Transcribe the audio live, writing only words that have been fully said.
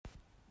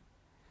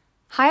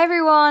Hi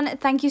everyone,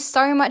 thank you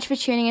so much for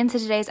tuning into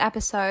today's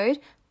episode.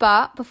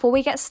 But before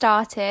we get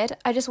started,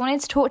 I just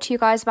wanted to talk to you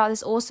guys about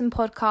this awesome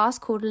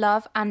podcast called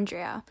Love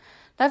Andrea.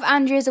 Love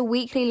Andrea is a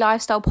weekly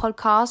lifestyle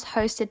podcast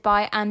hosted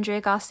by Andrea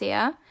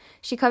Garcia.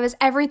 She covers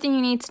everything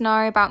you need to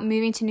know about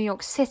moving to New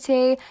York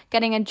City,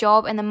 getting a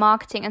job in the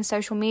marketing and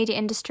social media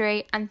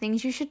industry, and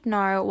things you should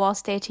know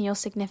whilst dating your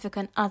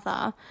significant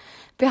other.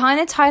 Behind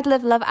the title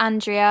of Love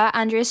Andrea,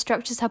 Andrea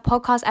structures her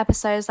podcast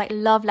episodes like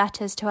love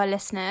letters to her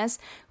listeners,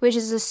 which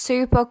is a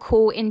super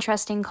cool,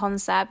 interesting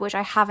concept, which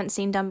I haven't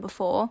seen done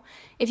before.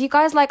 If you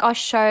guys like our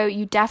show,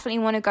 you definitely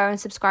want to go and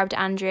subscribe to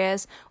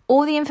Andrea's.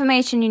 All the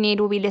information you need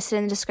will be listed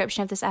in the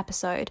description of this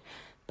episode.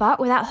 But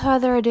without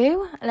further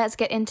ado, let's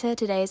get into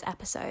today's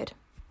episode.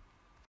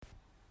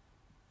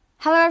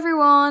 Hello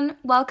everyone,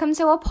 welcome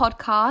to our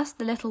podcast,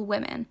 The Little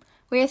Women.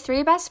 We are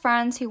three best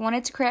friends who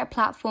wanted to create a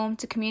platform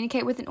to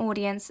communicate with an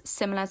audience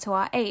similar to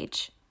our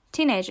age,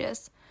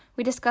 teenagers.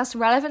 We discuss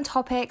relevant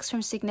topics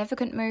from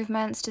significant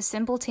movements to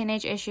simple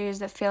teenage issues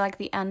that feel like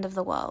the end of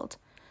the world.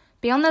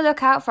 Be on the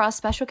lookout for our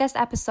special guest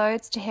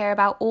episodes to hear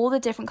about all the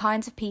different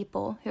kinds of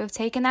people who have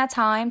taken their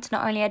time to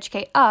not only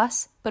educate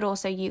us, but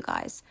also you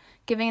guys,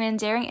 giving an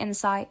endearing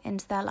insight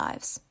into their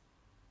lives.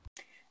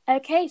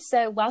 Okay,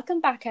 so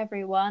welcome back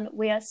everyone.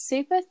 We are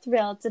super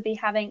thrilled to be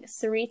having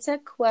Sarita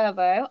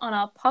Cuervo on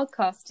our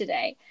podcast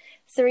today.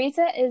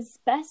 Sarita is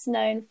best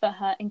known for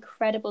her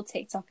incredible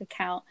TikTok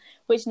account,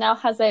 which now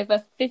has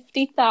over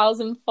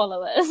 50,000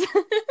 followers.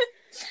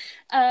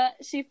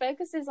 She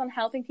focuses on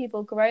helping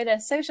people grow their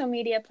social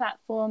media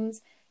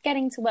platforms,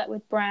 getting to work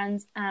with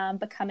brands, and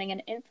becoming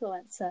an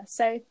influencer.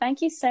 So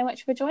thank you so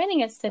much for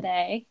joining us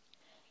today.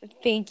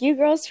 Thank you,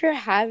 girls, for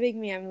having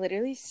me. I'm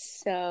literally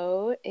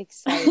so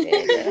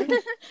excited.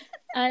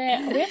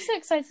 And we're so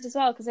excited as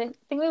well because I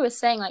think we were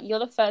saying, like, you're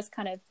the first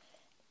kind of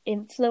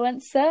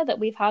influencer that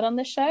we've had on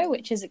the show,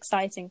 which is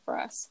exciting for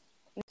us.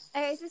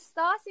 Okay, so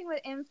starting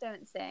with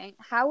influencing,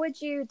 how would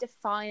you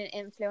define an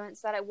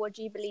influencer? Like, what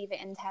do you believe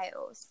it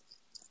entails?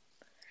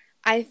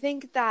 I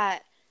think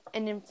that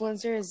an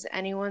influencer is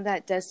anyone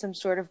that does some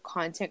sort of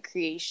content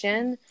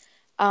creation,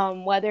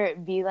 whether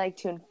it be like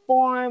to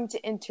inform,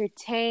 to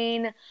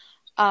entertain.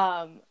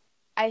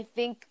 I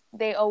think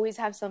they always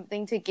have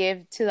something to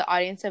give to the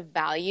audience of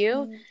value.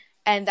 Mm-hmm.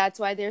 And that's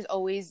why there's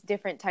always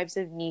different types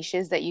of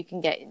niches that you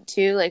can get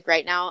into. Like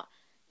right now,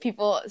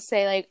 people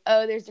say like,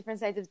 oh, there's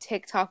different sides of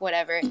TikTok,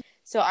 whatever.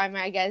 So I'm,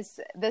 I guess,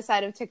 the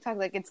side of TikTok,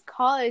 like it's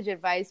college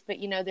advice, but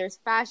you know, there's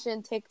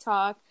fashion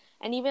TikTok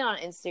and even on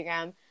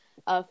Instagram,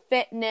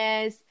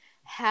 fitness,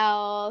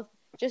 health,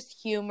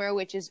 just humor,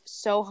 which is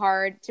so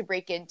hard to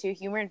break into.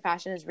 Humor and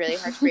fashion is really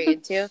hard to break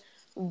into,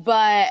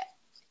 but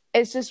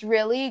it's just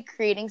really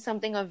creating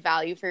something of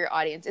value for your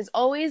audience. It's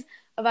always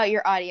about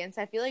your audience.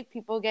 I feel like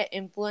people get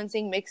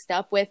influencing mixed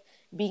up with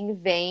being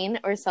vain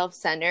or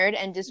self-centered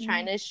and just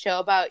trying to show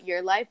about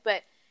your life,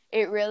 but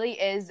it really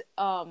is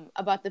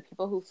about the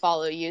people who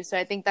follow you. So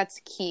I think that's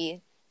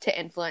key to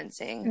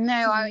influencing.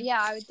 No,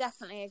 I would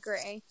definitely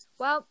agree.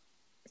 Well,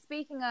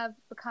 speaking of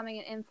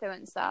becoming an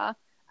influencer,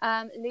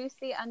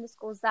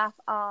 Lucy_Zaf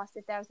asked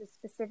if there was a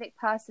specific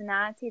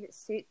personality that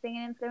suits being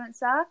an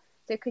influencer.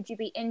 So could you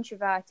be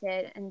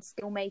introverted and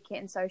still make it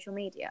in social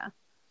media?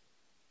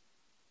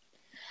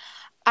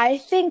 I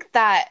think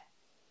that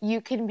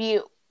you can be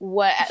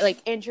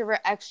like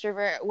introvert,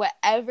 extrovert,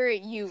 whatever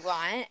you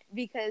want,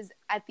 because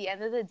at the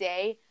end of the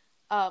day,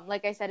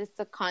 like I said, it's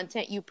the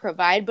content you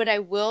provide. But I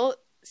will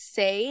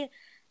say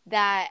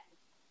that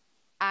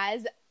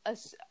as a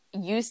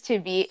used to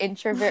be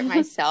introvert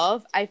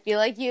myself, I feel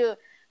like you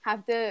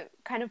have to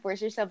kind of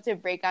force yourself to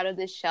break out of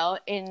the shell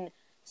in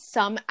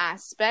some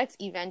aspects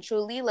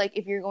eventually. Like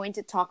if you're going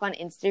to talk on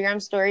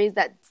Instagram stories,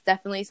 that's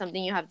definitely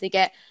something you have to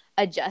get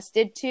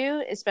adjusted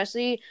to,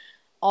 especially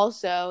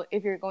also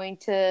if you're going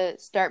to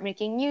start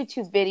making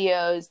YouTube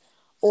videos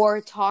or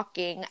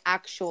talking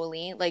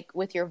actually like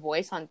with your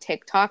voice on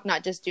TikTok,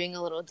 not just doing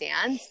a little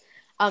dance.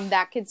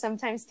 That can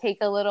sometimes take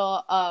a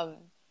little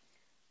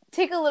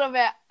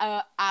bit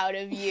out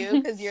of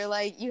you because you're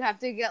like, you have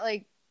to get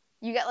like,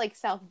 you get like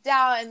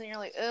self-doubt and then you're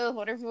like, oh,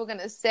 what are people going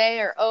to say?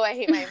 Or, oh, I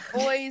hate my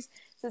voice.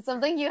 So it's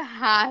something you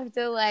have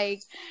to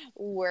like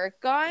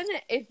work on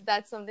if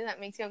that's something that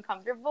makes you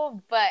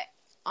uncomfortable. But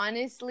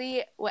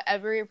honestly,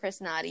 whatever your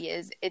personality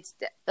is, it's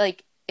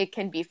like, it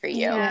can be for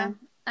you. Yeah. And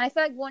I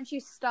feel like once you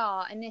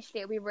start,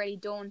 initially it'll be really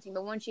daunting,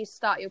 but once you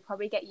start, you'll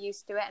probably get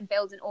used to it and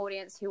build an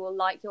audience who will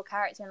like your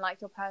character and like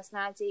your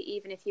personality,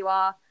 even if you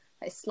are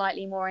like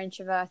slightly more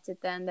introverted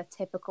than the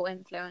typical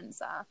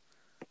influencer.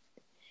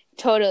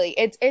 Totally.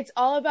 It's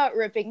all about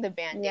ripping the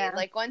Band-Aid. Yeah.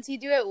 Like once you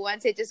do it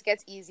once, it just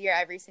gets easier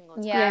every single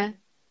time. Yeah.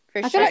 For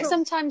I sure. feel like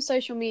sometimes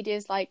social media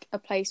is like a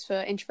place for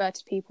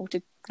introverted people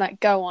to like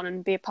go on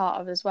and be a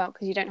part of as well,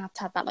 because you don't have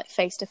to have that like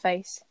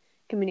face-to-face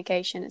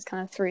communication. It's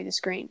kind of through the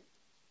screen.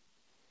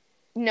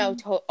 No,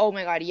 oh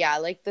my God, yeah.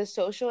 Like the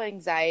social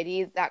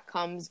anxiety that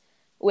comes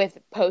with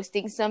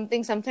posting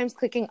something, sometimes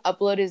clicking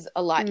upload is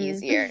a lot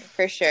easier,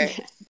 for sure.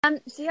 Do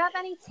you have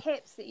any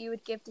tips that you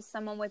would give to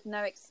someone with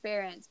no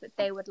experience but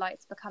they would like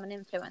to become an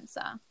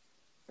influencer?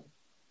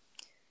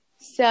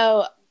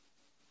 So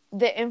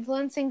the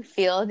influencing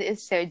field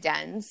is so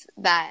dense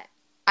that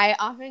I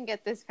often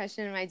get this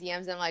question in my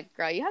DMs. I'm like,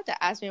 girl, you have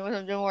to ask me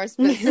something more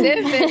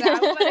specific.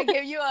 I'm gonna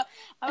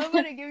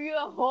give you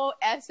a whole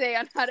essay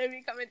on how to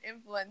become an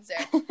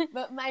influencer.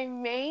 But my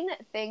main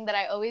thing that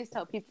I always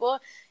tell people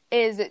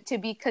is to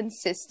be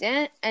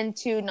consistent and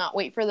to not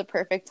wait for the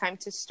perfect time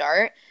to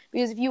start.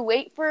 Because if you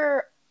wait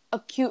for a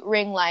cute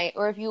ring light,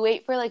 or if you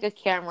wait for like a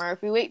camera, or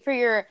if you wait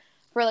for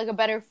like a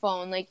better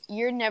phone, like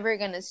you're never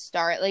gonna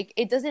start. Like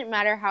it doesn't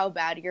matter how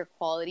bad your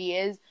quality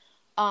is.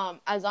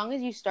 As long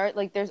as you start,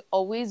 like there's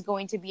always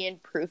going to be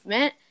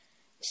improvement.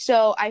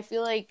 So I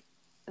feel like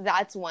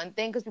that's one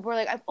thing, because people are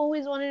like, I've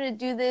always wanted to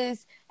do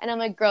this, and I'm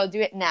like, girl, do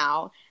it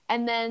now.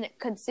 And then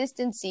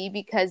consistency,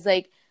 because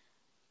like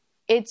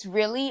it's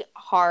really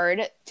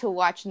hard to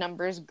watch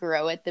numbers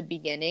grow at the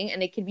beginning,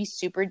 and it can be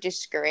super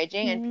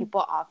discouraging, and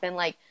people often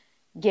like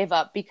give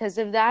up because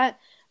of that.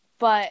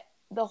 But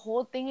the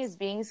whole thing is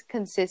being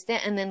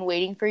consistent and then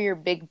waiting for your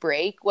big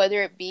break,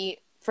 whether it be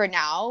for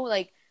now,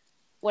 like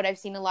what I've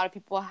seen a lot of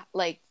people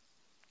like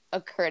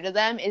occur to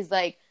them is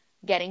like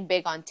getting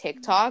big on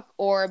TikTok,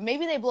 or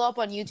maybe they blow up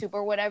on YouTube,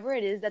 or whatever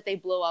it is that they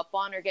blow up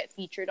on or get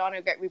featured on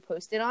or get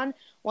reposted on.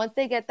 Once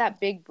they get that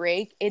big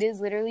break, it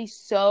is literally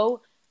so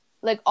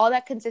like all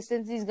that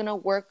consistency is going to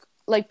work,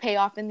 like pay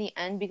off in the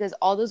end, because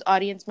all those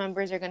audience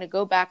members are going to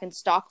go back and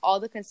stalk all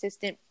the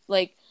consistent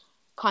like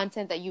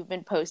content that you've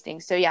been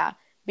posting. So yeah,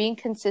 being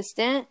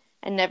consistent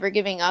and never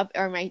giving up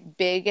are my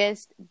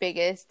biggest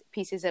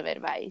pieces of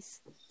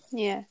advice.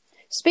 Yeah.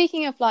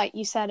 Speaking of, like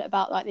you said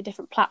about like the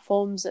different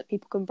platforms that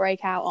people can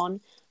break out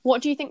on,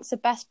 what do you think is the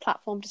best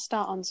platform to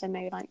start on? So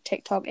maybe like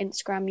TikTok,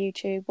 Instagram,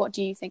 YouTube. What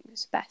do you think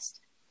is best?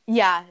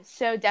 Yeah,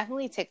 so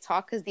definitely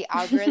TikTok, because the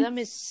algorithm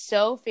is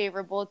so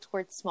favorable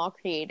towards small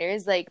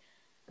creators. Like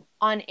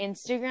on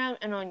Instagram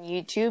and on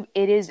YouTube,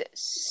 it is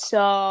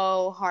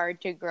so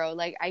hard to grow.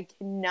 Like I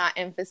cannot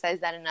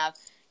emphasize that enough.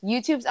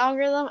 YouTube's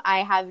algorithm, I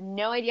have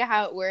no idea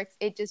how it works.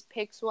 It just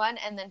picks one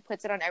and then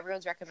puts it on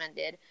everyone's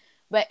recommended.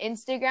 But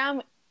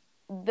Instagram,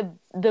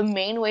 the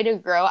main way to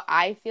grow,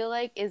 I feel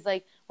like, is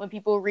like when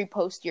people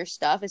repost your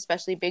stuff,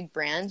 especially big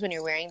brands, when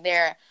you're wearing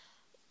their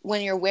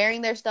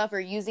stuff or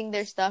using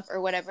their stuff or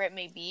whatever it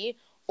may be.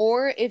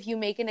 Or if you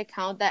make an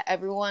account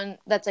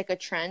that's like a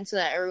trend, so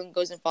that everyone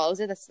goes and follows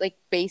it. That's like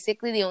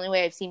basically the only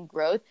way I've seen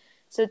growth.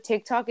 So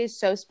TikTok is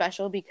so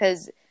special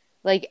because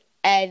like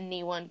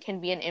anyone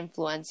can be an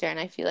influencer, and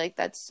I feel like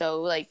that's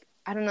so like,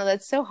 I don't know,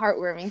 that's so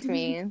heartwarming to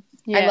me.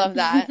 Yeah. I love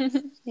that.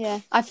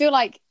 Yeah, I feel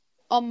like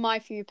on my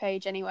For You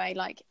page anyway,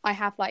 like I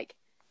have like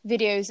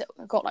videos that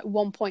got like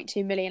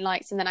 1.2 million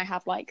likes, and then I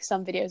have like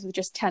some videos with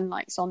just 10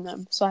 likes on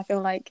them. So I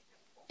feel like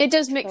it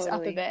does mix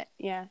up a bit.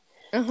 Yeah.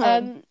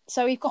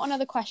 So we've got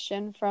another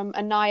question from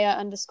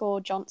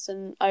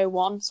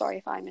Anaya_Johnson01. Sorry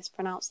if I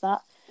mispronounced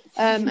that.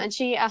 And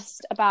she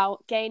asked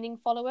about gaining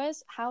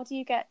followers. How do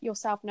you get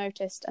yourself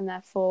noticed and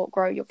therefore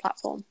grow your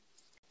platform?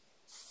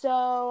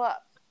 So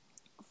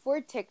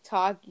for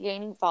TikTok,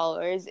 gaining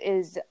followers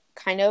is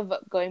kind of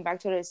going back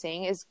to what I was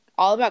saying, is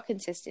all about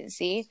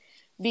consistency,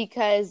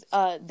 because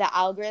the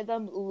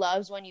algorithm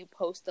loves when you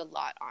post a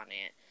lot on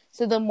it.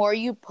 So the more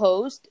you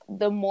post,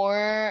 the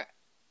more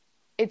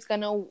it's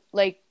gonna,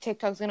 like,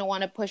 TikTok's gonna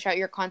want to push out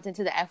your content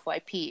to the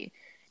FYP.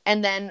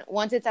 And then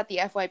once it's at the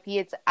FYP,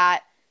 it's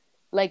at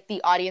like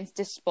the audience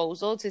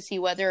disposal to see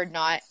whether or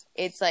not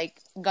it's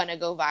like gonna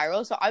go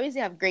viral. So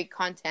obviously have great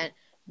content,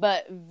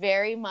 but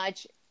very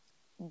much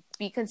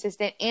be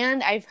consistent.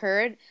 And I've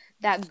heard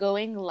that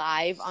going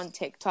live on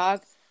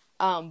TikTok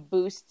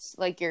boosts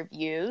like your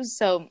views.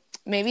 So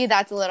maybe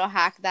that's a little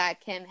hack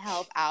that can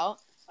help out.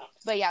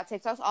 But yeah,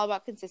 TikTok's all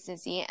about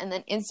consistency. And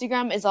then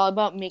Instagram is all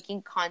about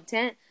making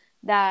content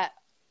that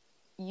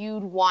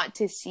you'd want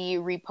to see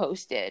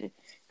reposted,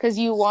 because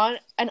you want,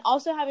 and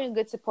also having a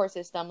good support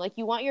system. Like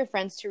you want your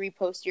friends to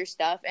repost your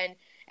stuff,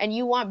 and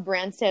you want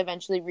brands to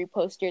eventually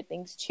repost your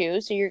things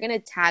too. So you're going to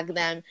tag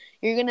them.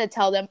 You're going to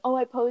tell them, oh,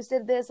 I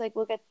posted this, like,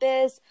 look at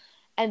this,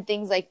 and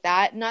things like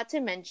that. Not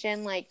to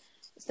mention, like,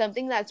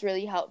 something that's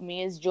really helped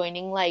me is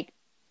joining like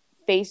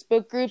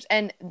Facebook groups,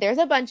 and there's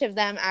a bunch of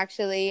them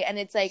actually, and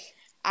it's like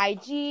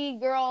IG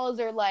girls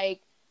or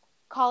like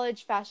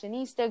college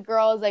fashionista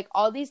girls, like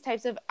all these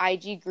types of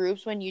IG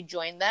groups. When you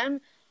join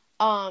them,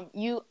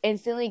 you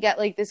instantly get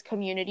like this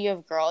community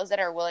of girls that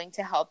are willing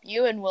to help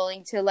you and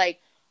willing to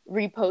like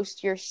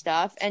repost your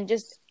stuff and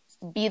just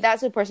be that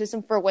support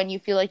system for when you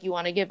feel like you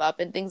want to give up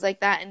and things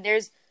like that. And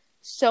there's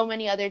so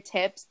many other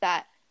tips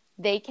that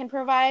they can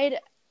provide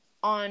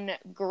on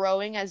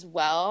growing as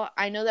well.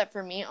 I know that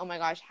for me, oh my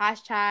gosh,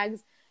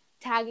 hashtags,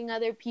 tagging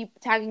other people,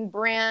 tagging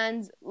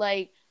brands,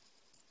 like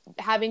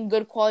having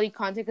good quality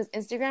content, because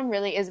Instagram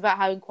really is about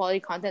having quality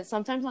content.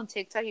 Sometimes on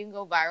TikTok you can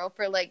go viral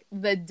for like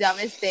the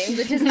dumbest things,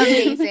 which is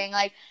amazing.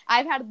 Like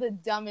I've had the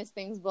dumbest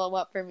things blow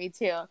up for me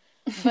too.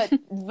 But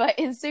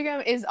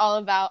Instagram is all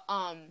about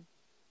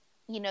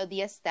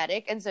the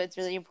aesthetic, and so it's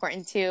really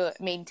important to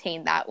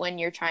maintain that when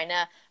you're trying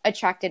to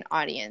attract an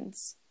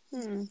audience.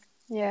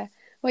 Yeah.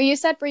 Well, you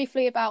said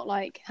briefly about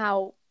like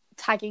how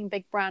tagging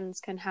big brands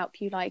can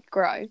help you like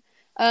grow.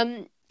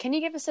 Can you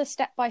give us a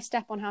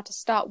step-by-step on how to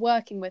start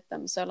working with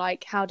them? So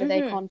like, how do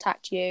they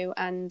contact you?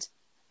 And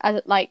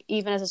like,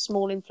 even as a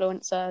small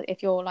influencer,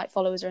 if your like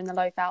followers are in the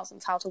low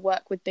thousands, how to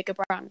work with bigger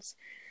brands?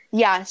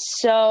 Yeah,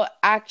 so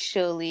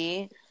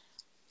actually,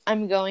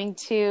 I'm going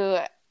to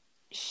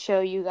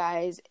show you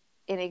guys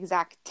an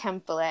exact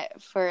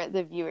template for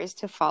the viewers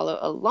to follow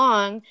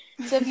along.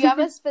 So if you have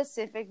a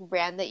specific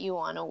brand that you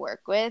want to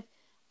work with,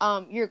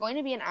 you're going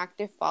to be an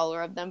active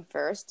follower of them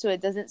first, so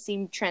it doesn't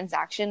seem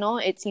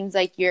transactional. It seems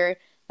like you're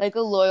like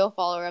a loyal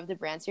follower of the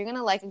brand. So you're going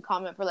to like and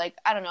comment for like,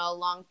 I don't know, a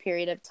long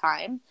period of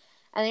time.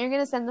 And then you're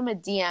going to send them a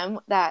DM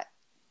that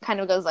kind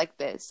of goes like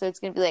this. So it's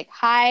going to be like,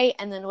 hi,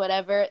 and then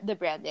whatever the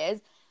brand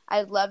is.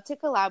 I'd love to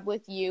collab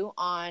with you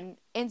on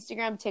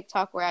Instagram,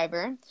 TikTok,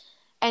 wherever,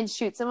 and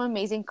shoot some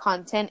amazing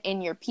content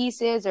in your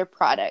pieces or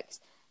products.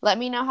 Let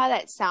me know how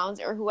that sounds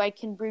or who I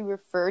can be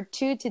referred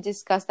to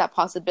discuss that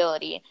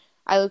possibility.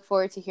 I look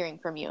forward to hearing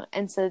from you.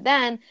 And so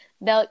then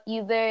they'll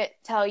either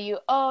tell you,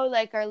 oh,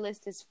 like our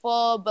list is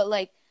full, but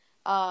like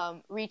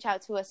reach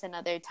out to us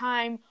another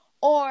time,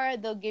 or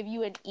they'll give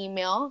you an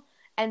email.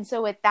 And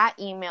so with that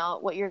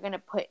email, what you're going to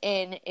put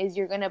in is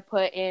you're going to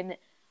put in,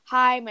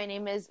 hi, my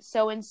name is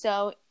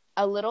so-and-so,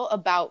 a little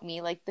about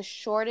me, like the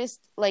shortest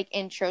like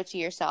intro to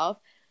yourself.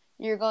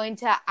 You're going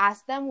to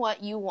ask them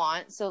what you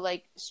want. So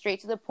like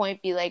straight to the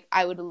point, be like,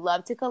 I would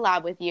love to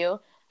collab with you.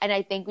 And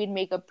I think we'd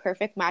make a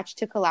perfect match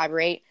to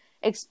collaborate.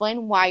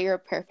 Explain why you're a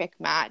perfect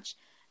match.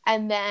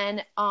 And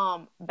then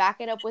back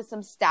it up with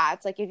some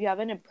stats. Like if you have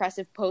an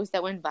impressive post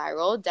that went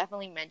viral,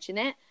 definitely mention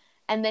it.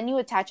 And then you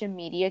attach a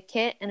media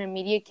kit. And a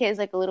media kit is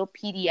like a little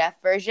PDF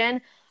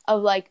version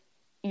of like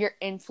your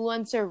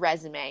influencer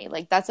resume.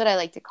 Like that's what I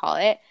like to call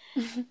it.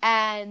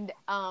 And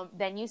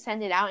then you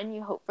send it out and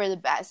you hope for the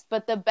best.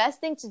 But the best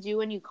thing to do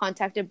when you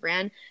contact a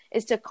brand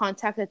is to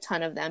contact a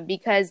ton of them,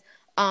 because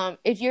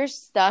if you're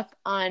stuck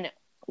on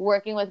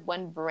working with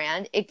one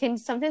brand, it can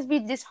sometimes be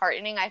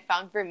disheartening, I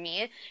found, for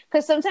me,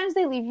 because sometimes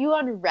they leave you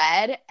on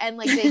red and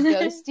like they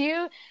ghost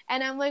you,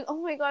 and I'm like, oh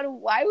my god,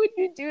 why would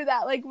you do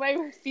that? Like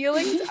my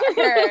feelings are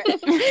hurt.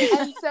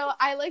 And so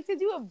I like to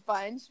do a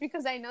bunch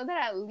because I know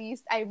that at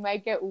least I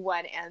might get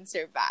one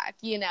answer back,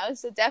 you know.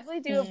 So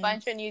definitely do a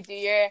bunch when you do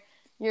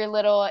your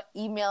little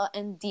email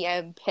and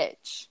DM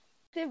pitch.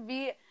 To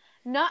be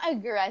not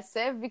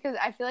aggressive, because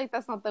I feel like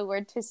that's not the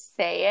word to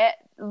say it,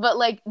 but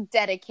like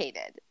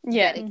dedicated.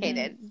 Yeah.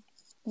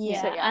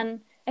 Yeah. So, yeah.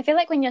 And I feel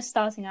like when you're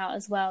starting out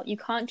as well, you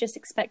can't just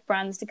expect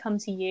brands to come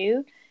to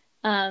you.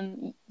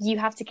 You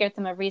have to give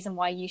them a reason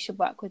why you should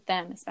work with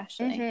them,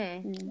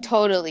 especially.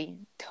 Totally.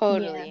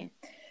 Yeah.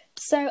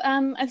 So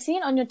I've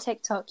seen on your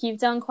TikTok, you've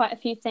done quite a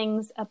few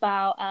things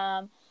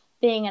about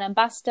being an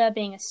ambassador,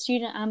 being a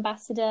student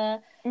ambassador.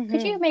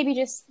 Could you maybe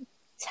just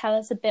tell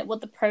us a bit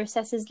what the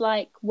process is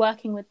like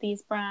working with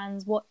these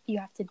brands, what you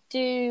have to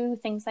do,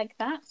 things like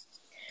that?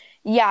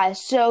 Yeah,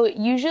 so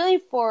usually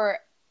for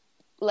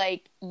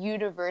like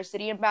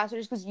university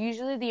ambassadors, because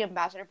usually the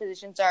ambassador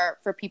positions are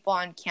for people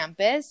on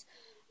campus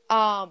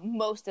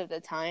most of the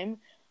time,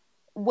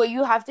 what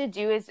you have to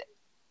do is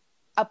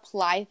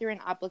apply through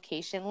an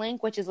application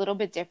link, which is a little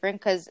bit different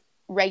because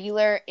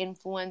regular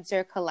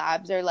influencer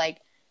collabs are like,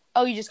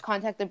 oh, you just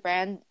contact the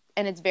brand,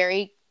 and it's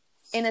very,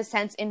 in a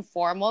sense,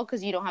 informal,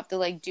 because you don't have to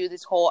like do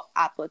this whole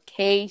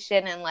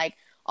application and like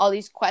all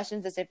these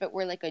questions as if it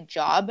were like a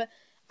job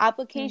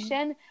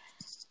application.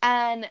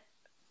 And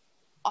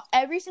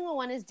every single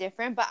one is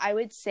different, but I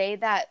would say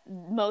that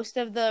most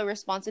of the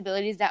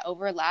responsibilities that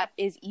overlap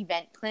is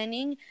event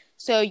planning.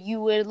 So you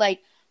would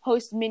like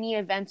host mini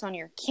events on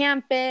your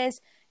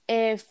campus.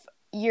 If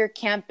your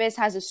campus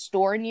has a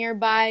store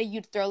nearby,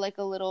 you'd throw like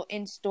a little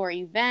in-store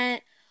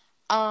event.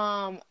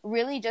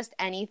 Really just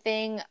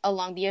anything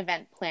along the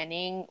event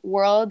planning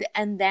world,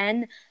 and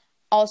then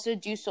also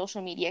do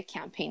social media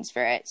campaigns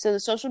for it. So the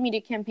social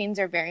media campaigns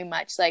are very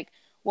much like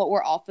what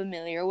we're all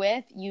familiar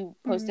with. You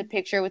post a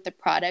picture with the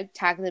product,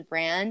 tag the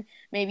brand,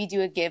 maybe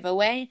do a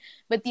giveaway.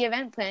 But the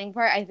event planning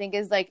part, I think,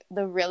 is like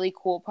the really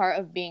cool part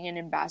of being an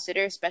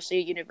ambassador, especially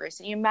a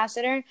university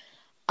ambassador.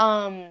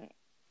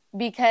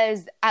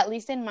 Because at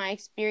least in my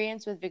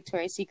experience with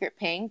Victoria's Secret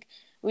Pink,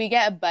 we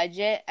get a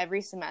budget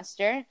every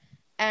semester,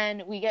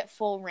 and we get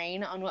full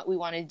reign on what we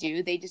want to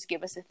do. They just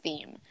give us a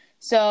theme.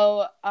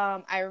 So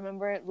I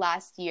remember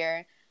last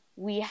year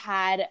we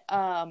had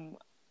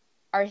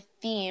our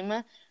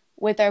theme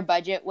with our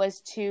budget was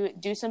to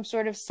do some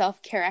sort of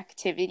self-care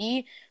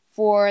activity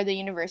for the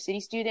university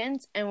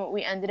students. And what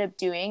we ended up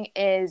doing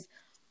is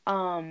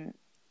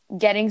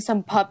getting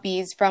some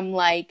puppies from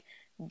like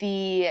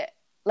the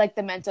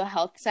mental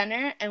health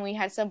center. And we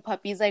had some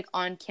puppies like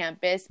on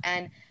campus,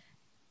 and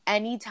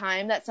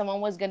anytime that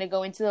someone was going to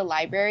go into the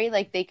library,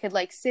 like they could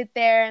like sit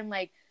there and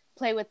like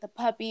play with the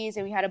puppies,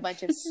 and we had a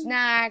bunch of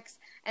snacks.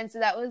 And so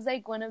that was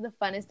like one of the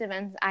funnest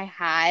events I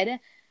had.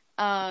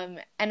 And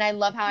I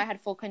love how I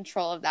had full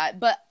control of that.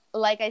 But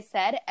like I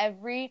said,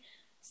 every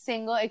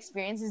single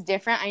experience is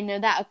different. I know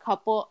that a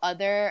couple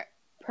other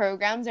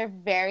programs are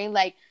very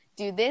like,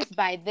 do this,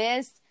 buy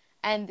this.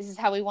 and this is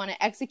how we want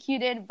to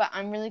execute it. But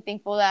I'm really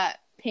thankful that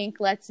Pink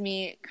lets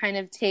me kind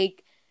of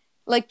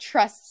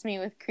trusts me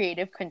with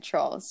creative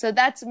control. So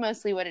that's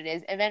mostly what it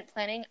is: event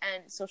planning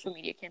and social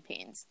media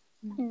campaigns.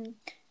 Mm-hmm.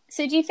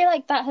 So do you feel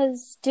like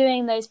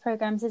doing those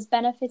programs has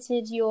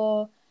benefited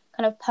your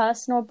kind of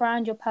personal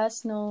brand, your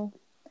personal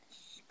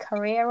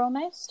career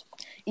almost?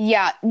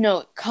 Yeah,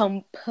 no,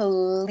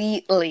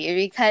 completely,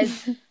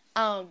 because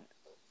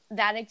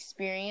that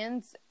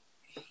experience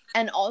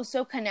and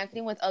also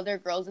connecting with other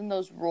girls in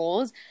those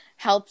roles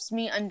helps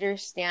me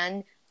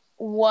understand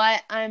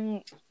what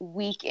I'm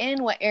weak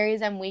in, what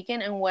areas I'm weak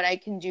in, and what I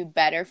can do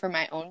better for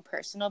my own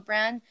personal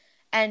brand.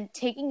 And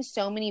taking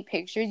so many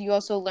pictures, you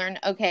also learn,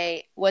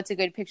 okay, what's a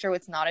good picture,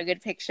 what's not a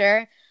good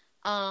picture.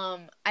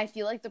 I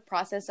feel like the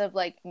process of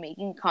like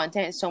making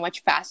content is so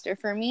much faster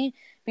for me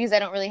because I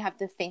don't really have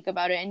to think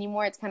about it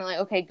anymore. It's kind of like,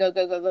 okay, go,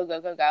 go, go, go,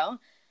 go, go, go.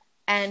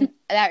 And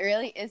that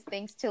really is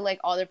thanks to like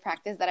all the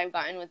practice that I've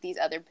gotten with these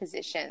other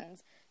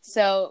positions.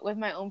 So with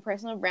my own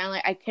personal brand,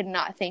 like I could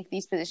not thank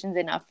these positions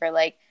enough for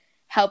like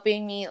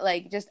helping me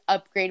like just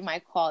upgrade my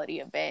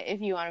quality a bit,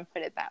 if you want to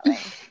put it that way.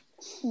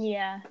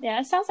 Yeah,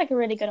 it sounds like a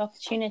really good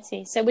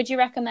opportunity. So would you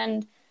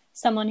recommend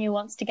someone who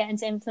wants to get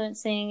into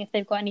influencing, if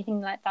they've got anything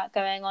like that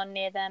going on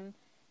near them,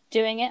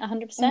 doing it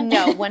 100%?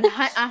 No,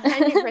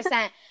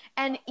 100%.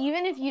 And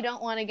even if you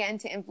don't want to get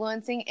into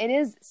influencing, it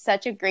is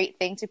such a great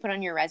thing to put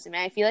on your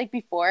resume. I feel like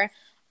before,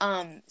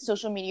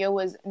 social media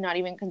was not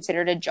even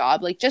considered a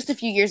job. Like just a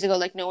few years ago,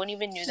 like no one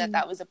even knew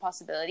that was a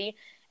possibility.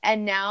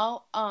 And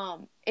now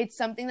it's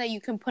something that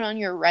you can put on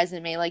your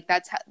resume. Like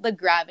that's the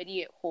gravity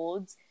it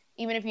holds.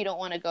 Even if you don't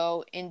want to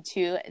go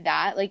into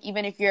that, like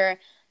even if you're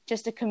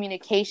just a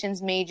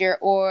communications major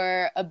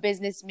or a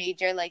business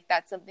major, like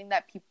that's something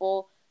that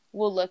people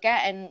will look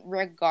at and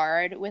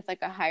regard with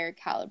like a higher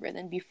caliber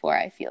than before,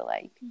 I feel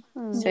like.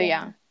 So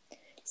yeah.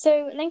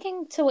 So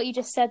linking to what you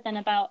just said then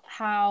about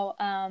how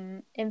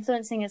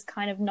influencing is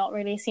kind of not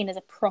really seen as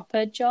a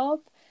proper job,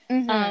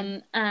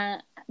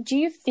 do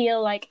you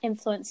feel like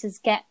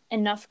influencers get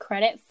enough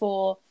credit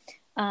for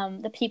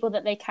the people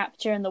that they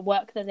capture and the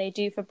work that they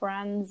do for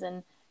brands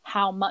and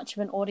how much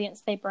of an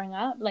audience they bring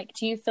up? Like,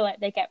 do you feel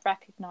like they get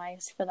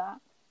recognized for that?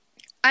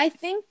 I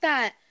think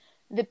that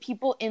the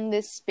people in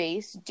this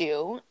space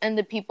do, and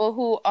the people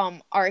who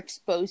are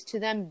exposed to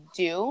them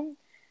do.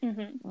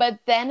 But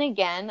then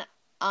again,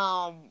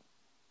 I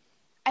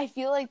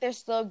feel like there's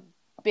still a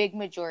big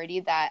majority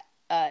that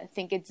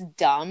think it's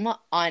dumb,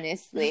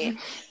 honestly.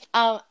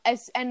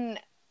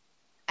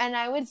 And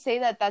I would say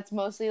that that's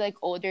mostly like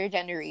older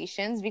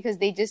generations, because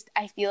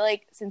I feel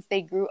like since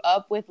they grew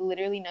up with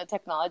literally no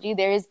technology,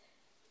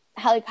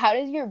 how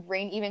does your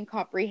brain even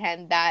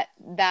comprehend that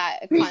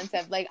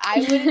concept? Like I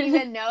wouldn't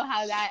even know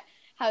how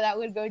that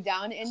would go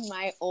down in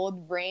my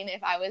old brain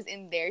if I was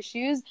in their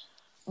shoes.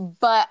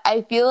 But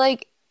I feel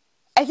like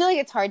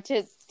it's hard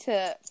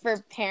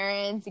for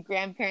parents,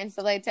 grandparents,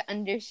 stuff like to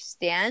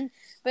understand.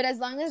 But as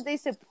long as they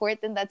support,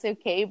 then that's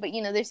okay. But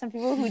there's some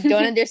people who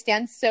don't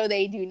understand, so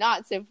they do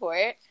not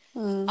support.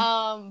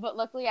 But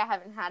luckily I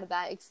haven't had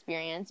that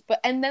experience.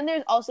 And then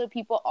there's also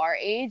people our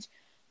age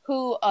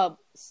who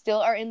still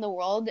are in the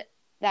world,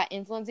 that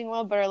influencing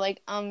world, but are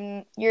like,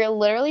 you're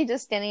literally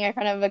just standing in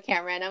front of a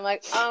camera. And I'm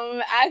like,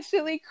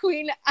 actually,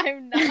 queen,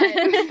 I'm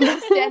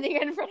not standing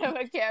in front of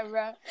a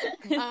camera.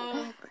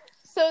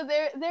 So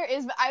there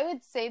is, but I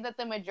would say that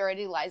the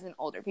majority lies in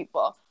older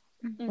people.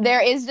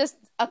 There is just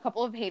a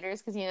couple of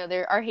haters, because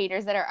there are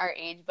haters that are our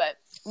age, but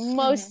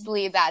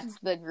mostly that's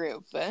the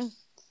group.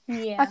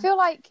 Yeah, I feel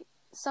like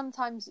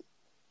sometimes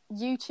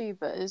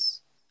YouTubers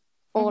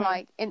or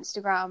like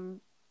Instagram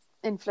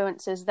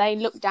influencers, they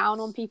look down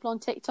on people on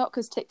TikTok,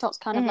 because TikTok's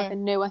kind of like a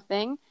newer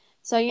thing.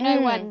 So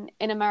when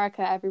in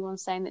America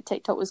everyone's saying that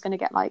TikTok was going to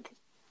get like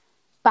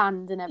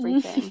banned and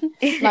everything,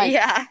 like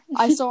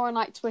I saw on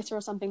like Twitter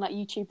or something, like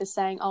YouTubers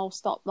saying, "Oh,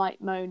 stop like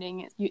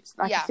moaning, it's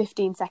like a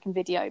 15-second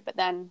video," but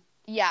then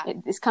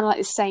it's kind of like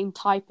the same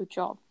type of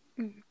job.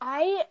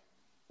 I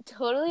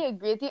totally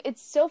agree with you.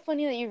 It's so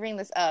funny that you bring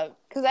this up,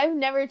 because I've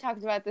never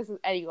talked about this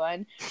with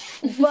anyone,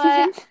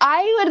 but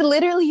I would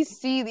literally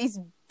see these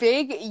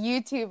big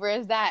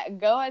YouTubers that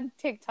go on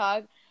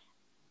TikTok.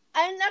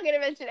 I'm not going to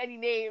mention any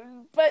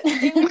names, but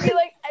it would be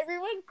like,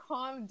 everyone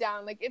calm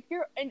down. Like, if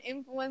you're an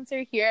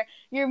influencer here,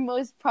 you're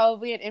most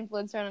probably an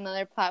influencer on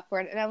another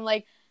platform. And I'm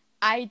like,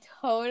 I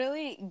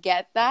totally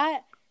get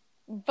that.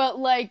 But,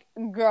 like,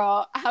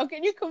 girl, how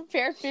can you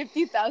compare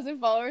 50,000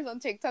 followers on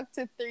TikTok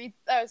to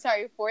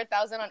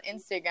 4,000 on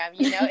Instagram?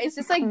 It's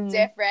just, like,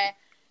 different.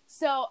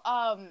 So,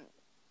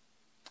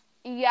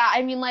 yeah,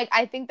 I mean, like,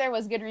 I think there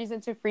was good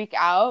reason to freak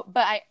out,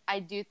 but I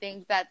do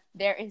think that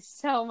there is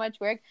so much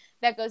work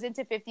that goes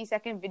into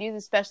 50-second videos,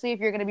 especially if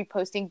you're going to be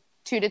posting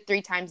 2 to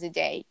 3 times a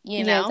day,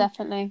 you know? Yeah,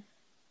 definitely.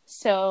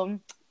 So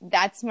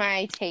that's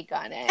my take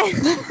on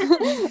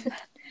it.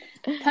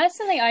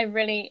 Personally,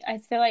 I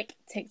feel like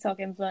TikTok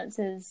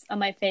influencers are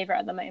my favorite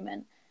at the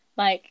moment.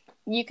 Like,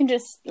 you can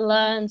just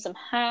learn some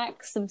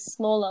hacks, some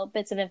small little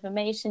bits of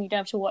information. You don't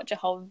have to watch a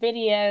whole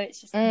video.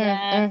 It's just there.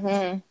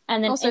 Mm-hmm.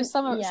 And then Also,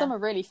 some are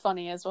really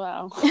funny as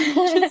well.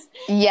 Yes.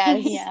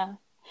 Yeah.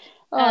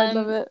 Oh, I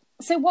love it.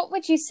 So what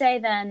would you say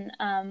then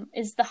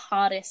is the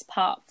hardest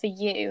part for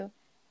you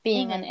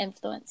being an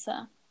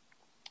influencer?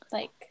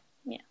 Like,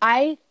 yeah.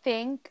 I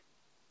think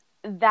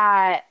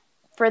that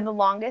for the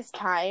longest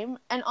time,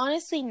 and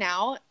honestly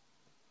now,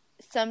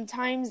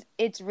 sometimes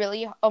it's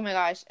really, oh my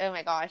gosh,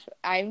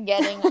 I'm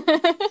getting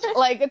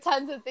like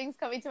tons of things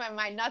coming to my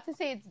mind. Not to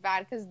say it's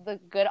bad, because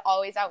the good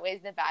always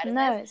outweighs the bad in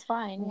No, this. it's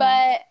fine.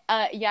 But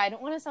I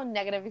don't want to sound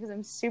negative, because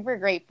I'm super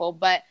grateful,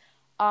 but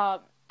I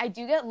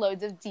do get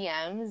loads of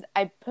DMs.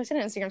 I posted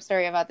an Instagram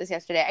story about this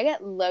yesterday. I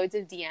get loads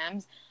of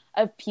DMs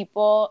of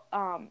people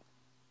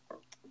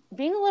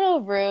being a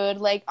little rude.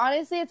 Like,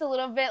 honestly, it's a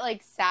little bit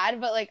like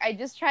sad, but like I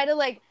just try to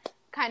like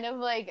kind of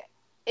like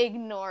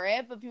ignore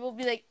it. But people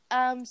be like,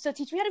 so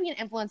teach me how to be an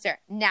influencer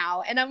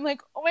now. And I'm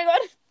like, oh my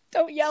god,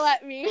 don't yell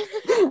at me.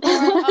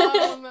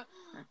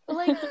 Or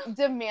like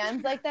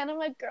demands like that. And I'm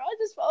like, girl,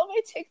 just follow my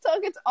TikTok.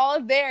 It's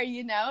all there,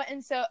 you know?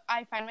 And so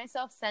I find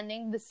myself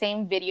sending the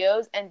same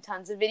videos and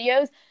tons of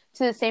videos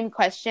to the same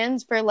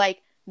questions for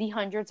like the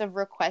hundreds of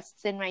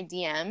requests in my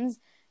DMs.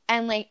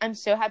 And like, I'm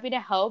so happy to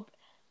help,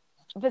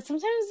 but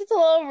sometimes it's a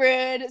little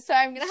rude. So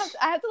I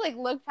have to like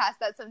look past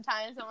that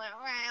sometimes. I'm like,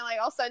 all right, like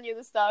I'll send you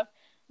the stuff.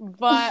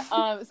 But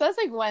so that's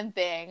like one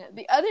thing.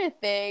 The other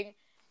thing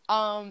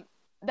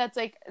that's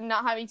like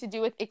not having to do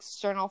with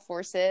external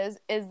forces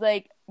is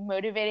like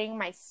motivating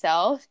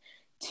myself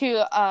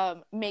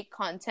to make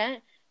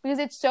content, because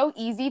it's so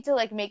easy to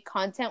like make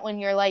content when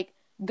you're like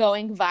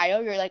going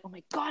viral. You're like, oh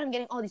my god, I'm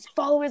getting all these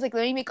followers, like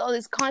let me make all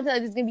this content,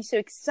 like, this is gonna be so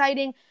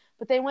exciting.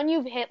 But then when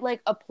you've hit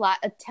like a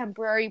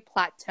temporary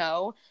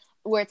plateau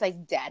where it's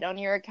like dead on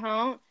your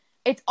account,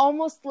 it's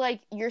almost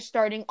like you're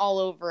starting all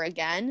over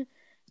again.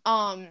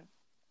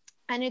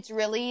 And it's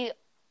really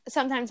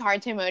sometimes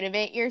hard to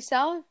motivate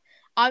yourself.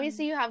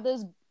 Obviously, you have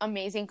those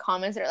amazing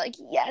comments that are like,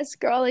 yes,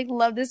 girl, like,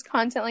 love this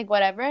content, like,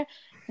 whatever.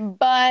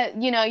 But,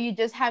 you know, you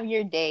just have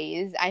your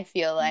days, I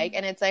feel like.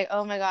 And it's like,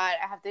 oh, my God,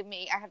 I have to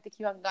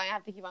keep on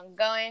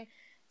going.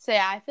 So,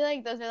 yeah, I feel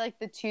like those are, like,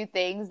 the two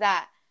things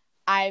that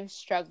I've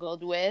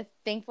struggled with.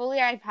 Thankfully,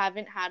 I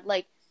haven't had,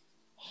 like,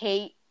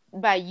 hate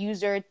by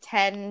user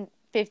 10,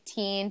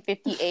 15,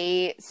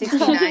 58,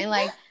 69,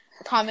 like,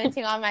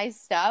 commenting on my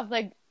stuff.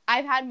 Like,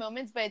 I've had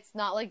moments, but it's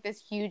not like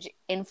this huge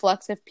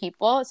influx of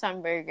people, so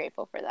I'm very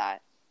grateful for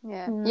that.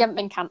 Yeah, you haven't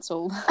been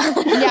cancelled.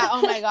 Yeah,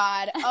 oh my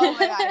god,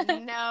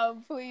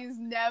 no, please,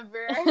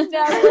 never. I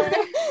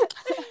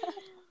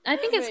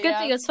think it's good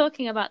that you're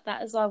talking about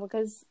that as well,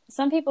 because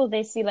some people,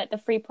 they see like the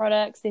free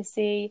products, they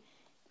see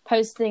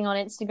posting on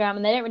Instagram,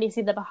 and they don't really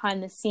see the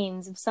behind the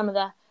scenes of some of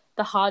the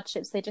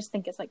hardships. They just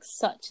think it's like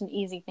such an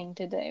easy thing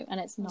to do, and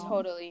it's not.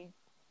 Totally.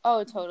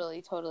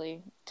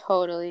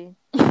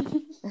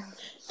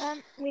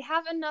 We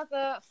have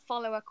another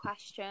follower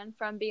question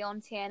from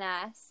Beyond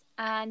TNS,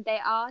 and they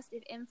asked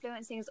if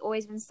influencing has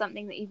always been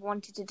something that you've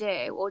wanted to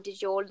do, or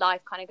did your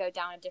life kind of go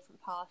down a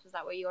different path? Was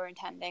that what you were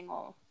intending,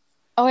 or?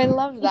 Oh, I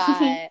love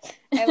that.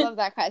 I love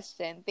that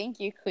question. Thank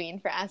you, Queen,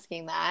 for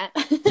asking that.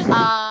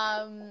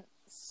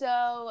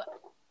 So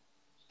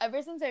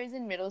ever since I was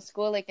in middle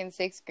school, like in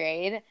 6th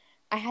grade,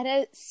 I had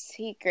a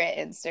secret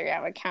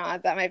Instagram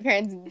account that my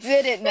parents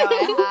didn't know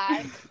I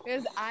had,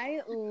 because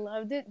I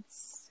loved it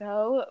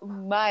so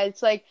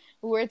much. Like,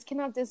 words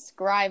cannot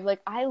describe.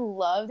 Like, I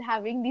loved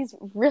having these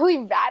really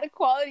bad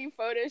quality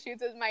photo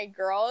shoots with my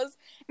girls,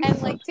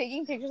 and like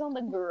taking pictures on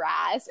the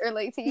grass, or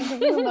like taking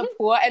pictures in the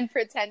pool and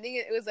pretending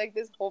it was like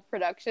this whole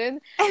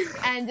production,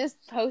 and just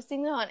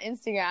posting them on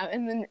Instagram.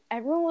 And then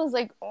everyone was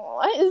like,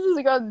 what is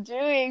this girl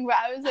doing? But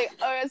I was like,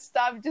 oh,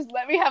 stop, just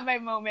let me have my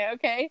moment,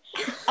 okay?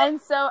 And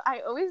so I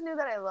always knew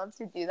that I loved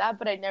to do that,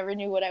 but I never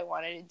knew what I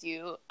wanted to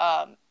do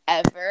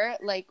ever,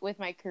 like with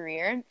my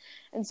career.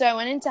 And so I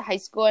went into high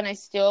school, and I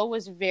still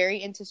was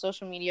very into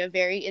social media,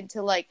 very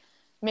into like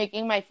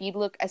making my feed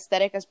look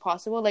aesthetic as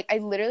possible. Like, I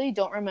literally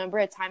don't remember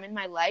a time in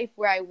my life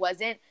where I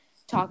wasn't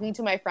talking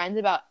to my friends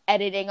about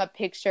editing a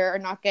picture or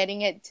not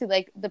getting it to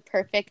like the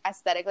perfect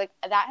aesthetic. Like,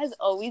 that has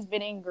always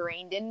been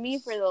ingrained in me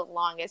for the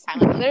longest time.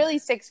 Like, literally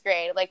 6th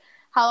grade. Like,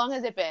 how long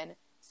has it been?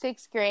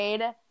 6th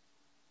grade.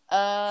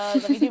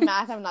 Let me do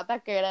math. I'm not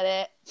that good at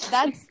it.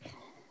 That's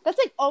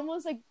like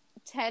almost like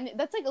 10.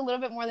 That's like a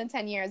little bit more than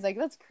 10 years. Like,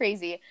 that's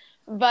crazy.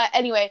 But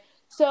anyway,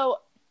 so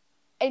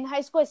in high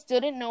school, I still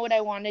didn't know what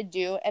I wanted to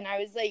do. And I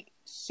was like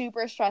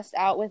super stressed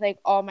out with like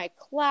all my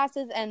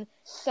classes and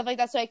stuff like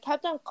that. So I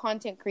kept on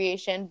content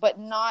creation, but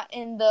not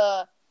in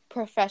the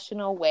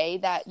professional way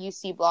that you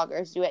see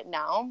bloggers do it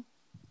now.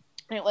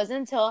 And it wasn't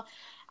until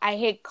I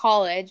hit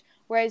college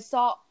where I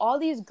saw all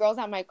these girls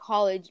at my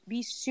college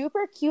be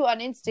super cute on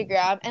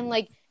Instagram and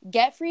like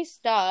get free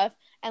stuff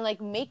and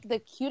like make the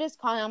cutest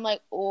content. I'm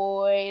like,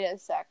 wait a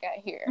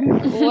second here.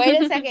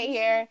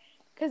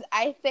 Because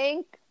I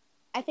think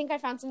I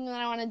found something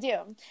that I want to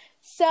do.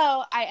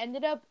 So I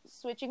ended up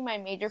switching my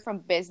major from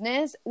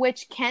business,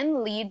 which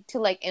can lead to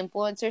like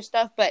influencer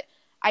stuff, but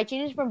I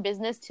changed from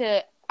business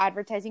to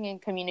advertising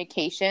and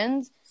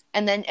communications,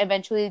 and then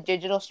eventually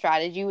digital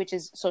strategy, which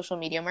is social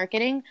media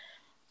marketing.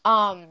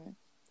 And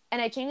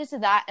I changed it to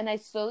that, and I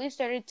slowly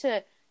started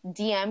to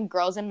DM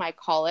girls in my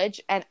college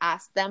and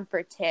ask them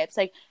for tips.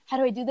 Like, how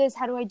do I do this?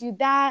 How do I do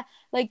that?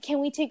 Like, can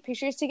we take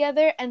pictures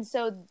together? And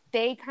so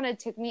they kind of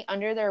took me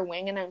under their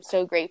wing, and I'm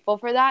so grateful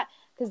for that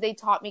because they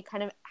taught me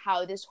kind of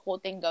how this whole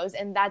thing goes.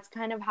 And that's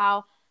kind of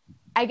how,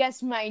 I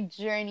guess, my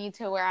journey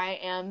to where I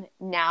am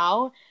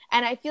now.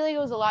 And I feel like it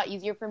was a lot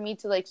easier for me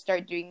to like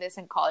start doing this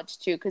in college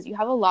too, because you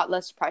have a lot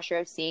less pressure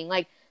of seeing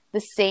like the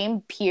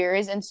same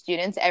peers and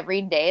students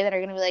every day that are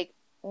going to be like,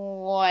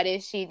 what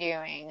is she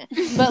doing?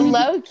 But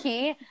low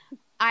key,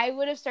 I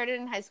would have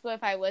started in high school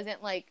if I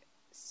wasn't like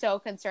so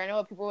concerned about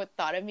what people would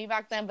thought of me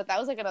back then. But that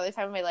was like another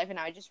time in my life, and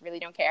now I just really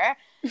don't care.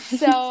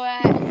 So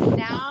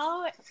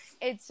now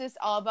it's just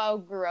all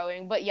about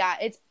growing. But yeah,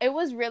 it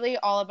was really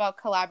all about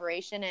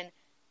collaboration and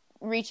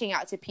reaching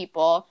out to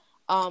people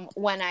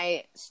when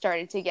I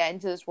started to get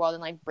into this world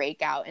and like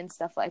break out and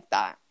stuff like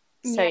that.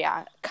 So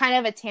yeah, kind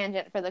of a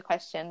tangent for the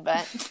question,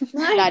 but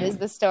that is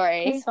the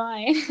story. It's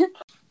fine.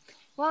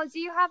 Well, do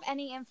you have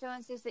any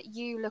influences that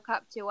you look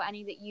up to or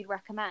any that you'd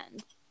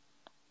recommend?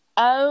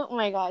 Oh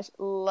my gosh,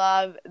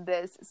 love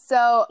this.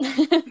 So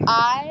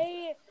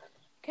I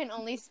can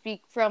only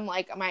speak from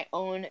like my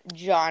own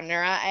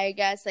genre, I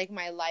guess, like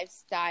my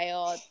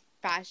lifestyle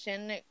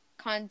fashion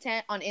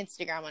content on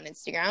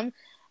Instagram.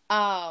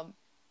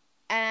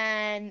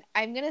 And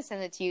I'm gonna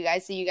send it to you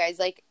guys so you guys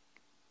like,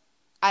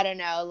 I don't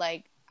know,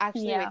 like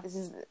actually wait,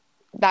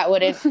 that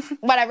wouldn't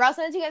whatever, I'll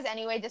send it to you guys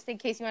anyway just in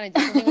case you want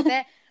to do something with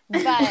it.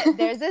 But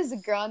there's this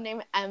girl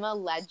named Emma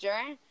Ledger,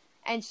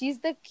 and she's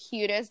the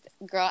cutest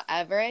girl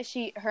ever.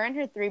 Her and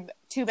her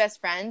two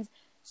best friends,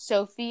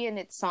 Sophie and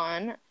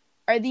Itsan,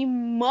 are the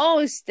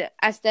most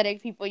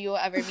aesthetic people you will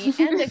ever meet,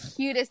 and the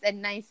cutest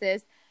and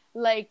nicest.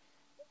 Like,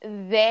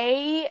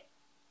 they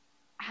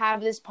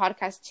have this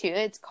podcast too.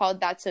 It's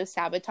called That's So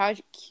Sabotage.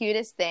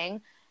 Cutest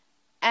thing.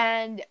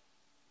 And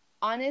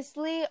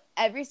honestly,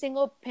 every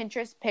single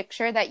Pinterest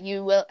picture that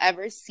you will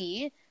ever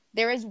see,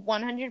 there is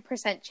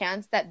 100%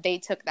 chance that they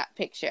took that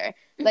picture.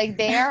 Like,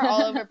 they are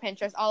all over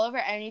Pinterest, all over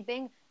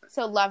anything.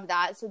 So love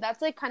that. So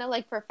that's like kind of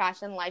like for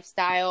fashion,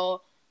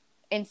 lifestyle,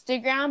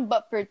 Instagram.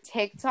 But for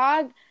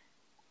TikTok,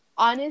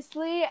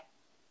 honestly,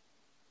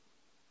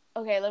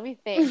 okay, let me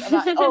think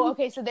about it. Oh,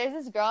 okay. So there's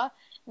this girl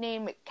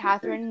named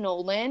Catherine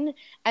Nolan,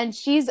 and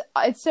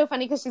it's so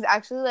funny because she's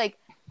actually like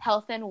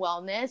health and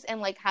wellness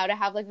and like how to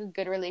have like a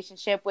good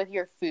relationship with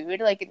your food.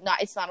 Like,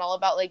 it's not all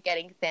about like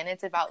getting thin.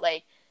 It's about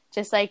like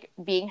just like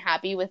being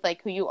happy with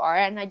like who you are.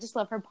 And I just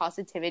love her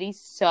positivity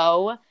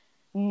so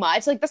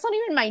much. Like, that's not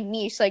even my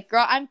niche. Like,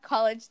 girl, I'm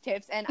college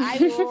tips and I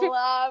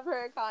love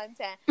her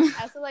content. I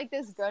also like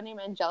this girl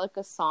named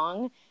Angelica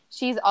Song.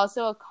 She's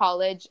also a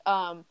college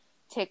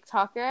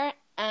TikToker,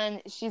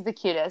 and she's the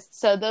cutest.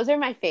 So those are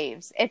my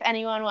faves. If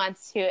anyone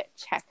wants to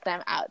check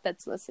them out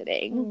that's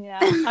listening. Yeah,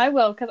 I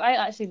will, because I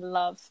actually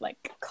love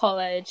like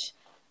college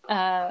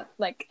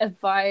like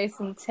advice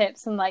and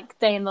tips and like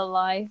day in the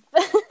life.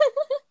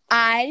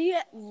 I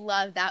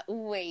love that.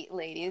 Wait,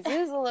 ladies,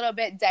 this is a little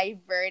bit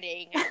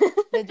diverting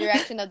the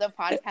direction of the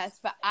podcast,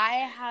 but I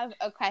have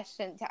a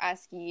question to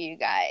ask you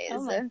guys.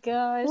 Oh my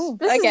gosh.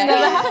 This Okay. is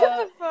never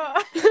happened before.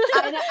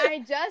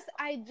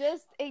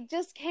 It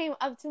just came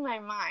up to my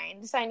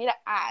mind, so I need to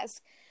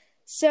ask.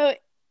 So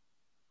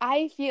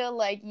I feel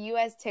like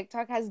US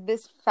TikTok has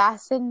this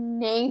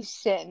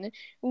fascination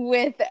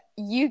with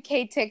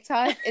UK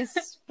TikTok,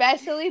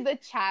 especially the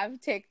chav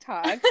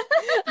TikTok.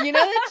 You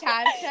know the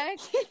chav tech?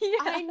 Yeah.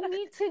 I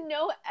need to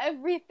know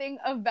everything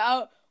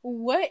about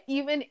what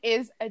even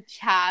is a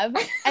chav,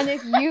 and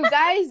if you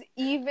guys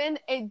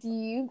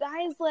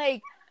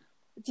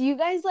do you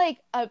guys like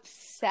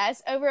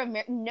obsess over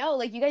no,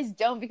 like you guys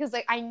don't, because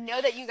like I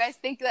know that you guys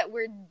think that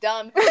we're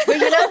dumb, but you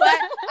know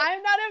what?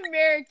 I'm not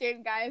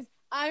American, guys.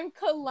 I'm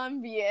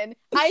Colombian.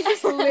 I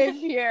just live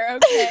here,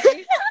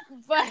 okay?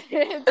 But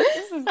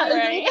this is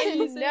great.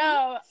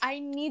 I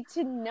need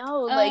to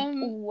know, like,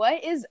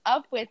 what is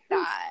up with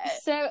that?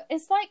 So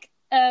it's like,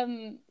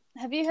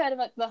 have you heard of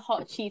like the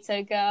hot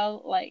Cheeto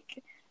girl,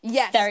 like,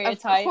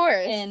 stereotype? Of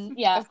course.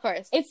 Of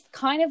course. It's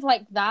kind of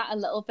like that a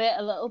little bit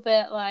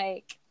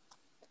like,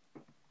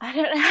 I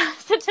don't know how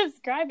to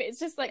describe it. It's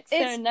just like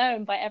so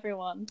known by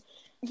everyone.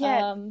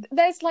 Yeah.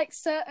 There's like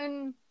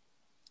certain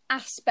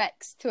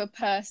aspects to a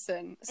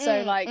person,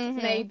 so like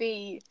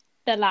maybe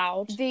they're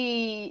loud,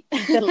 they're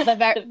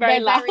very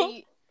loud.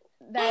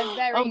 They're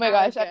very oh my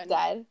gosh, I'm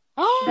dead.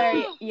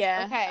 Very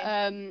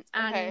okay.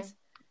 And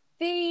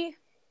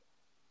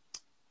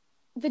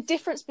the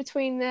difference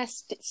between their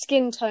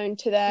skin tone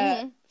to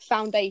their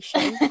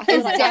foundation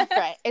is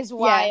different. Is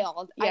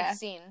wild. Yeah. I've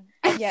seen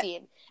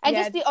and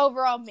just the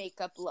overall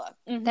makeup look.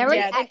 There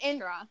is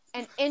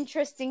an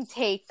interesting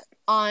take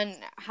on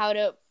how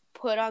to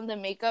put on the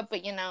makeup,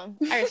 but you know,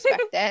 I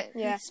respect it.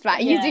 Yeah, it's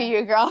fine. You do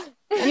you, girl.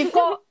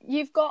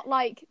 You've got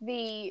like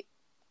the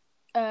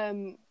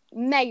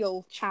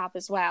male chav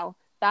as well.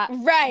 That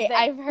Right,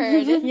 I've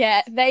heard.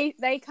 Yeah,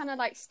 they kind of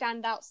like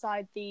stand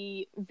outside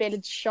the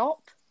village shop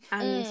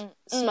and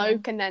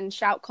smoke and then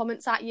shout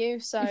comments at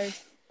you. So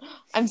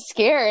I'm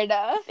scared.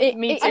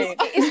 Me too.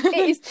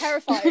 It is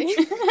terrifying.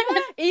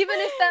 Even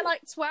if they're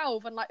like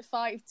 12 and like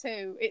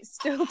 5'2", it's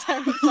still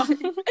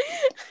terrifying.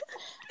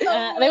 They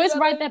always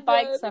ride their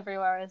bikes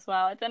everywhere as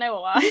well. I don't know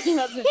why.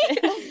 That's the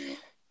thing.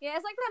 Yeah,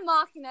 it's like they're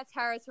marking their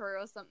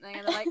territory or something,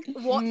 and they're like,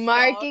 "What?"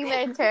 Marking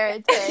their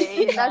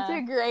territory. That's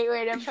a great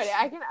way to put it.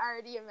 I can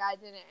already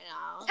imagine it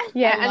now.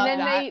 Yeah,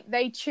 and then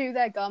they chew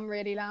their gum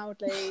really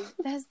loudly.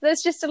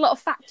 There's just a lot of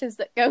factors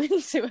that go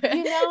into it.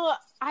 You know,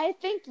 I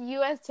think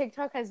US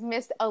TikTok has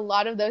missed a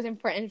lot of those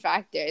important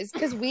factors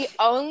because we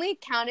only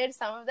counted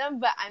some of them,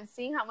 but I'm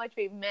seeing how much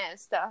we've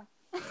missed. I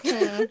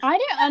don't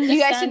understand. You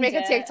guys should make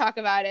a TikTok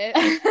about it.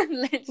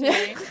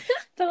 Literally.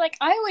 But like,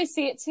 I always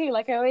see it too.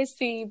 Like, I always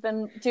see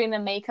them doing the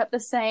makeup the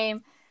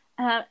same.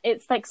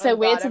 It's like so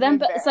weird to them.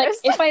 But it's like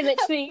if I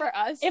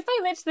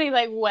literally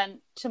like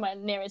went to my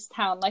nearest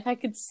town, like I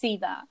could see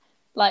that.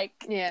 Like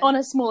on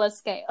a smaller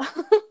scale.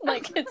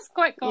 Like it's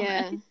quite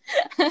common.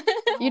 Yeah.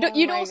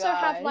 You'd also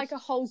have like a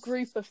whole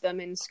group of them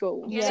in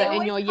school. Yeah. So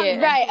in your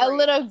year. Right, a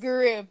little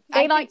group.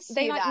 They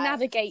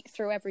navigate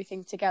through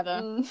everything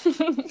together.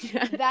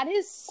 That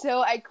is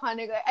so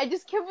iconic. Like, I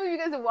just can't believe you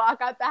guys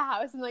walk out the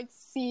house and like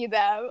see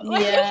them.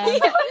 Like, Yeah.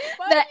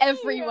 They're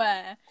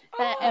everywhere.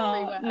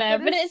 No,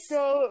 but it's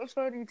so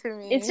funny to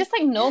me. It's just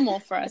like normal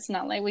for us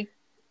now. Like we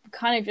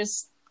kind of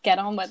just get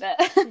on with it.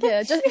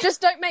 Yeah, just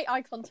don't make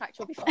eye contact.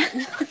 You'll be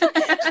fine.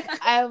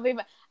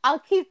 I'll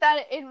keep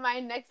that in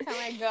mind next time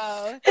I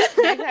go.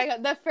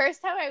 The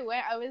first time I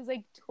went, I was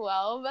like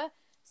 12,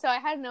 so I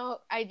had no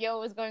idea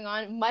what was going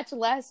on. Much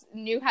less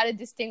knew how to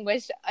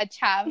distinguish a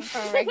chav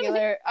from a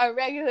regular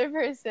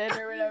person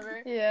or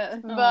whatever. Yeah,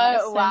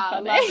 but so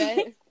wow,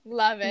 funny.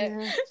 love it.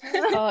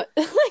 Yeah.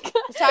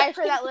 Sorry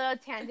for that little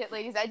tangent,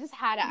 ladies. I just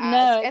had to ask,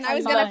 No, and I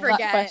was gonna forget.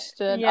 That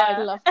question. Yeah.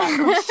 I love that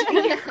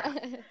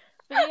question.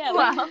 But yeah,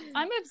 like,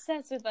 I'm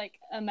obsessed with like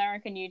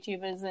American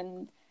YouTubers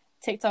and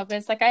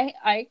TikTokers. Like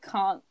I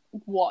can't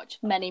watch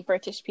many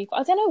British people.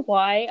 I don't know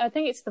why. I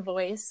think it's the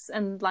voice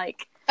and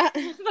like I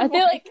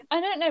feel like I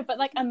don't know, but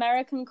like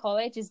American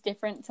college is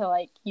different to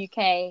like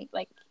UK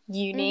like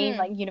uni,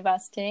 like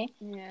university.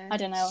 Yeah. I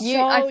don't know.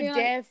 I feel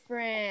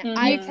different.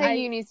 UK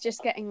uni's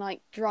just getting like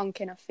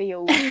drunk in a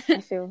field.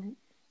 I feel,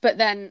 but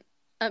then.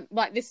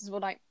 Like this is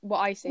what I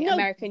see. No,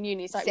 American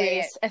uni is like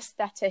really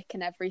aesthetic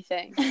and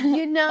everything.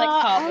 You know, like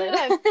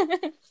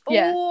Harvard.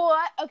 Yeah.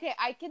 What? Okay,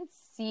 I can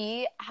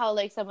see how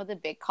like some of the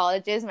big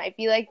colleges might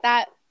be like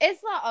that.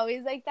 It's not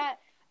always like that.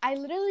 I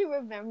literally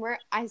remember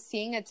I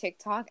seeing a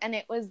TikTok and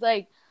it was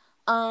like,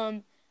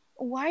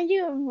 why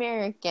do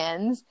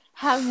Americans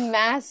have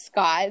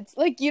mascots?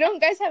 Like you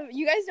guys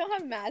don't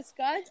have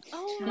mascots?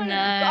 Oh my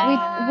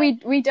god.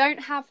 We don't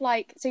have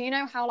like, so you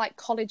know how like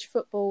college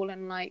football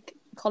and like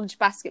college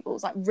basketball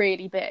is like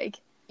really big.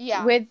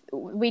 Yeah.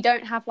 We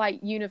don't have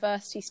like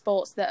university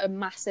sports that are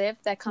massive.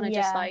 They're kind of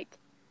just like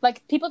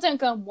people don't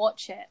go and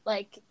watch it.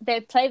 Like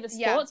they play the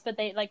sports, but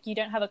they like you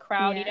don't have a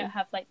crowd. You don't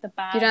have like the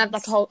band. You don't have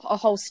like a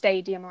whole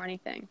stadium or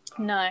anything.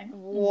 No.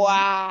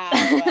 Wow.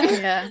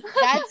 Yeah.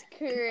 That's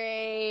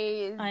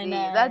crazy. I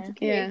know. That's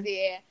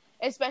crazy.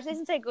 Yeah. Especially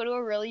since I go to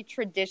a really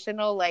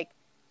traditional, like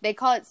they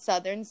call it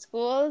Southern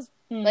schools.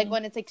 Like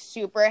when it's like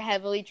super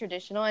heavily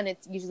traditional and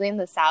it's usually in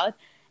the South.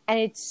 And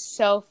it's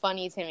so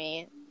funny to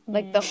me,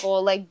 like the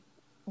whole like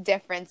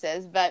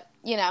differences. But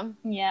you know,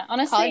 yeah.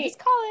 Honestly, college is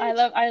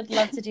college. I'd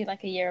love to do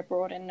like a year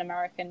abroad in an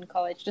American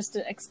college just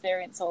to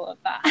experience all of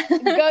that.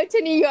 Go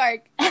to New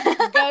York.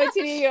 Go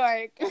to New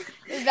York.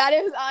 That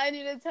is all I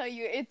need to tell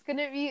you. It's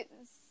gonna be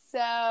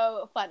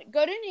so fun.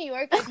 Go to New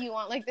York if you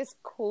want like this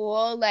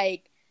cool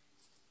like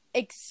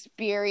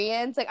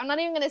experience. Like I'm not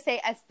even gonna say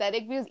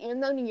aesthetic because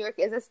even though New York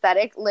is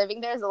aesthetic,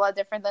 living there is a lot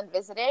different than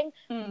visiting.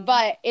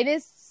 But it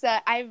is.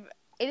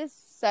 It is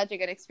such a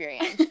good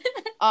experience.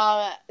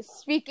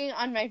 Speaking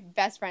on my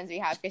best friend's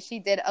behalf, because she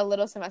did a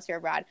little semester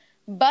abroad.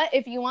 But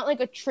if you want like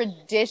a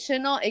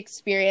traditional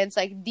experience,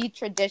 like the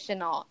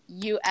traditional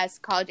U.S.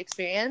 college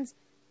experience,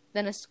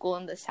 then a school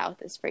in the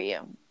South is for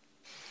you.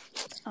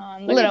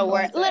 Little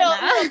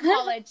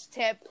college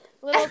tip,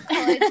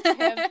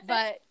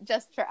 but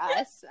just for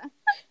us.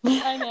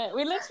 I know.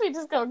 We literally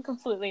just gone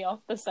completely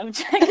off the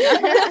subject.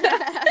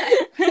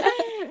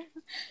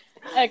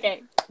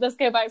 Okay, let's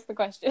go back to the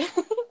question.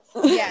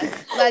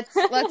 Yes,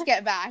 let's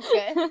get back.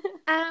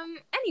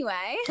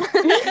 Anyway,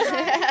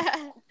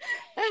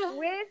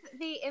 with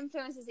the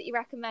influencers that you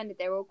recommended,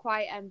 they were all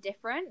quite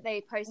different.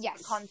 They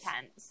posted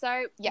content.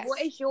 So,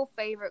 what is your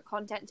favorite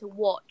content to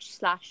watch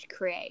 /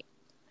 create?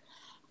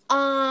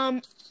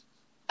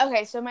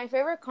 Okay, so my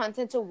favorite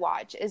content to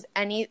watch is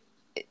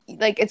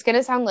it's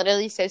gonna sound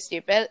literally so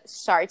stupid.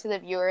 Sorry to the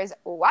viewers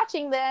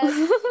watching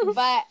this,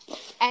 but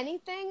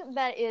anything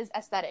that is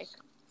aesthetic.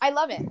 I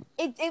love it.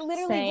 It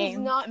literally does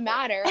not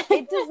matter.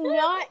 It does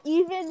not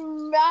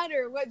even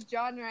matter what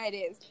genre it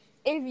is.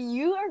 if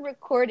you are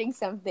recording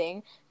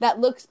something that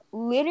looks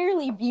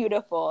literally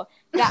beautiful,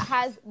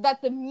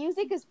 that the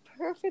music is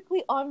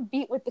perfectly on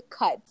beat with the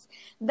cuts,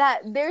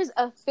 that there's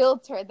a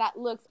filter that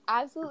looks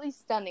absolutely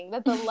stunning,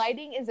 that the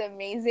lighting is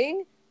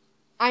amazing,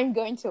 I'm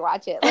going to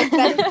watch it. Like,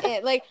 that is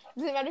it. Like,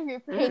 doesn't matter if you're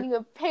painting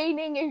a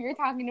painting, if you're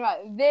talking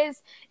about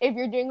this, if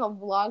you're doing a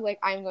vlog, like,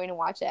 I'm going to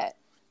watch it.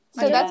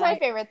 So that's my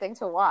favorite thing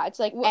to watch.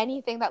 Like,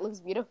 anything that looks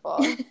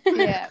beautiful.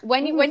 Yeah.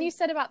 When you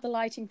said about the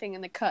lighting thing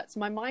and the cuts,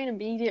 my mind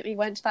immediately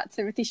went to that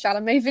Timothy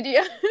Chalamet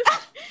video.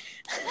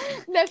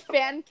 The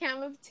fan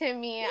cam of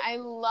Timmy. I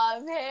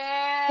love him.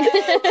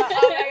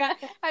 Oh my god.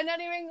 I'm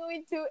not even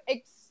going to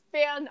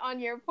expand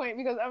on your point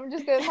because I'm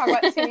just going to talk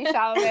about Timmy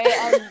Chalamet,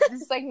 and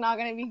it's like not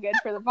going to be good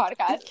for the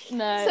podcast.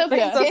 No. So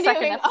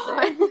continuing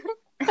on.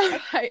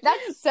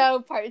 That's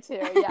so part 2.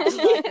 Yeah,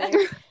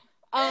 exactly.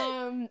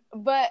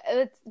 But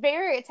the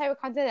favorite type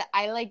of content that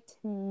I like to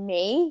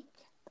make,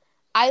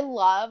 I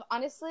love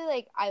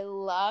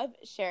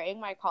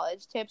sharing my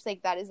college tips.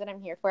 Like, that is what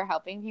I'm here for,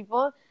 helping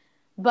people.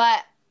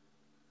 But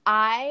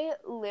I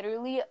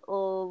literally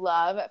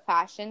love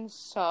fashion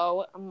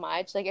so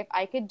much. Like, if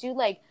I could do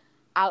like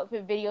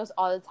outfit videos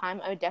all the time,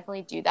 I would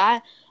definitely do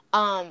that.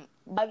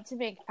 Love to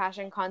make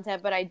fashion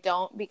content, but I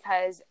don't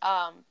because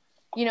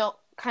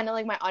kind of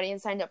like my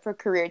audience signed up for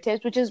career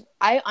tips, which is,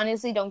 I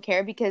honestly don't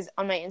care because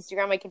on my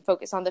Instagram I can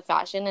focus on the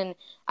fashion and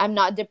I'm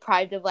not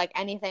deprived of like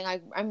anything.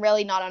 I'm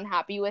really not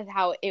unhappy with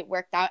how it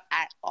worked out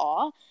at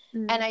all.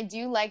 And I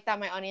do like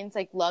that my audience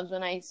like loves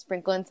when I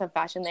sprinkle in some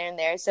fashion there and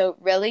there. So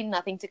really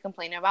nothing to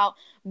complain about.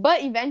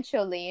 But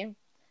eventually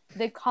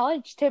the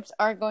college tips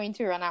are going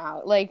to run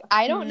out. Like,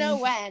 I don't know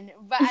when,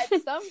 but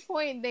at some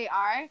point they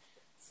are.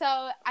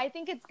 So I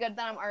think it's good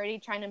that I'm already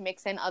trying to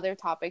mix in other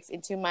topics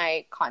into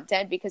my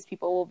content because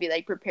people will be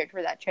like prepared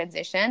for that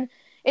transition.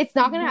 It's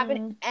not going to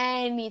happen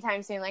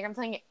anytime soon. Like, I'm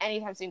telling you,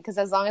 anytime soon, because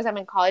as long as I'm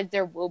in college,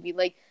 there will be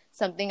like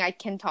something I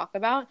can talk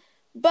about.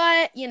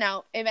 But,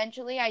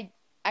 eventually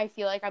I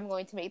feel like I'm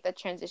going to make the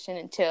transition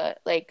into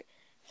like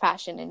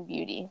fashion and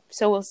beauty.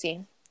 So we'll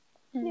see.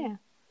 Yeah.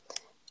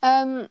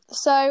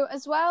 So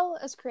as well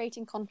as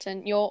creating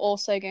content, you're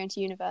also going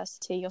to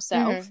university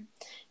yourself.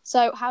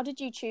 So how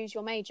did you choose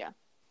your major?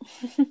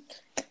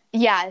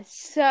 Yeah,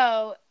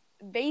 so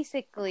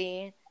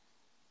basically,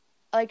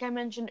 like I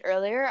mentioned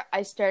earlier,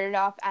 I started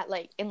off at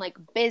in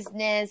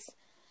business,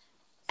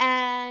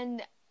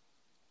 and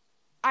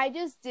I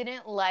just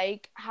didn't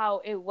like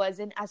how it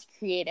wasn't as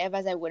creative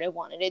as I would have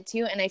wanted it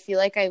to. And I feel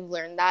like I've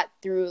learned that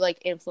through like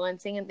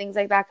influencing and things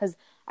like that, because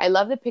I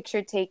love the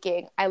picture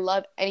taking. I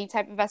love any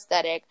type of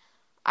aesthetic.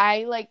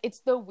 It's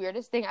the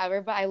weirdest thing ever,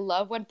 but I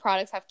love when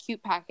products have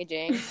cute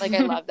packaging. Like, I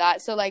love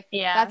that. So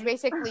that's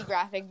basically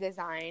graphic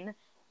design,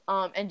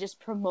 and just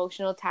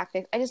promotional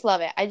tactics. I just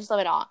love it. I just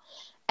love it all.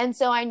 And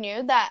so I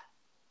knew that,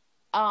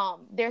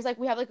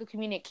 we have like a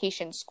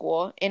communication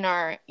school in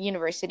our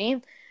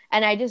university.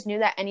 And I just knew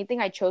that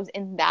anything I chose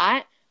in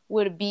that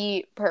would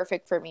be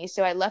perfect for me.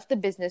 So I left the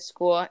business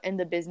school and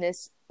the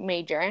business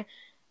major,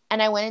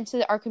 and I went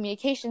into our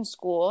communication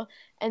school.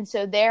 And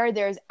so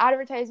there's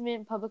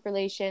advertisement, public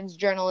relations,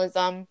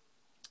 journalism.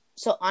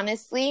 So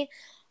honestly,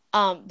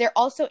 they're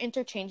also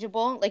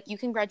interchangeable. Like, you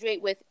can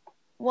graduate with,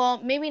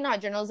 well, maybe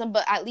not journalism,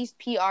 but at least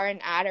PR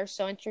and ad are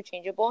so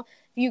interchangeable.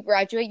 If you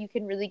graduate, you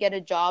can really get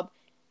a job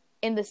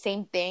in the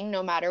same thing,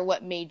 no matter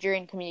what major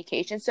in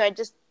communication. So I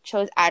just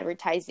chose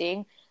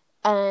advertising.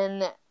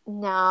 And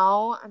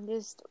now I'm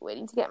just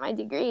waiting to get my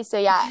degree. So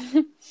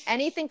yeah,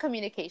 anything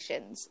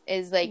communications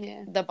is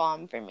the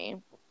bomb for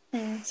me.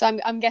 So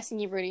I'm guessing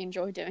you really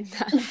enjoy doing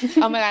that.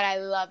 Oh my god, I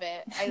love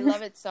it. I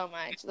love it so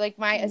much. Like,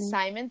 my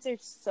assignments are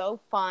so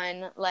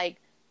fun,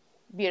 like,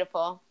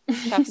 beautiful.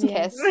 Chef's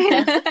kiss.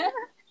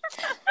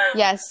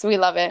 Yes, we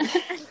love it.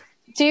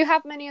 Do you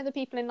have many other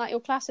people in like your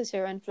classes who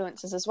are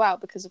influencers as well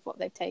because of what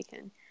they've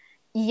taken?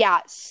 Yeah,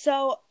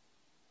 so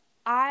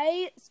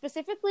I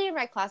specifically in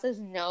my classes,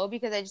 no,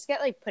 because I just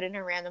get like put in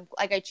a random,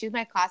 like, I choose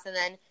my class and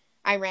then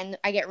I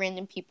get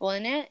random people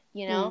in it,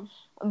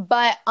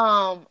 But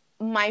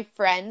my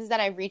friends that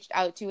I reached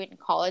out to in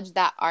college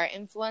that are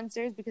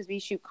influencers, because we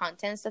shoot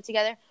content and stuff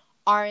together,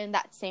 are in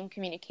that same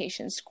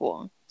communication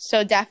school.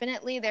 So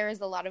definitely there is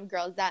a lot of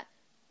girls that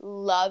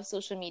love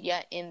social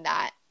media in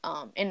that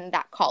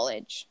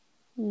college.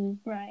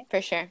 Right.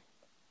 For sure.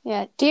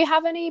 Yeah. Do you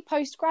have any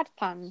post-grad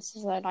plans? So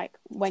like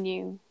when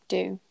you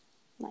do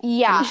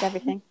finish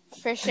everything?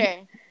 For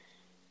sure.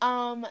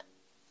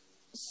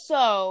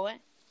 So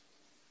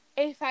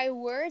if I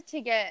were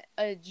to get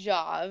a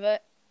job,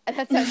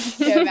 that sounds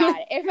so bad. How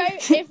do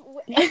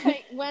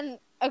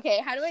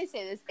I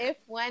say this?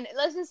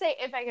 Let's just say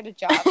if I get a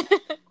job,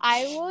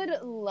 I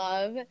would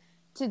love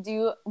to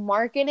do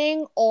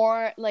marketing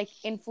or like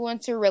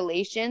influencer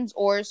relations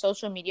or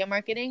social media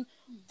marketing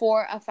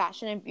for a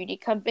fashion and beauty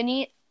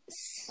company,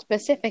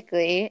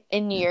 specifically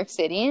in New York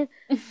City.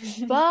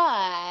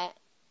 But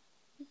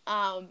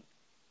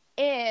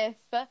if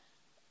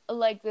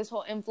like this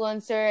whole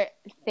influencer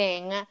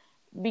thing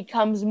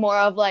becomes more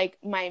of like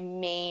my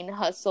main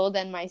hustle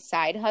than my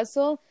side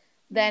hustle,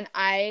 then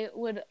I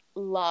would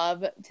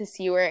love to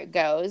see where it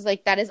goes.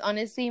 Like, that is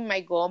honestly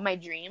my goal, my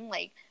dream.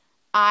 Like,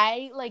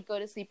 I, like, go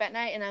to sleep at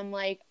night and I'm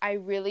like, I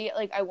really,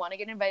 like, I want to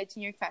get invited to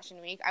New York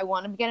Fashion Week. I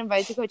want to get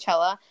invited to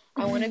Coachella.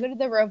 I want to go to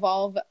the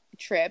Revolve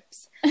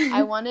trips.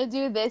 I want to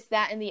do this,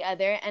 that, and the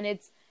other. And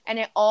it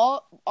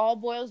all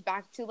boils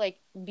back to, like,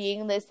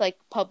 being this, like,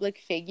 public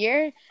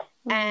figure.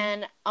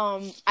 And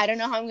I don't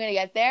know how I'm going to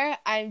get there.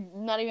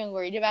 I'm not even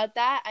worried about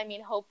that. I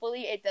mean,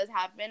 hopefully it does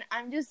happen.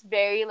 I'm just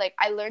very, like,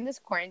 I learned this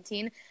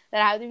quarantine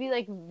that I have to be,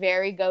 like,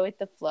 very go with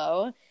the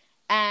flow.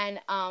 And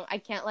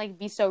I can't, like,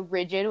 be so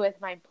rigid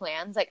with my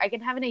plans. Like, I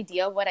can have an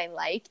idea of what I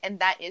like, and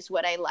that is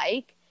what I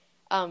like.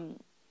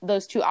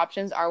 Those two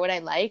options are what I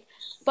like.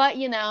 But,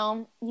 you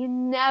know, you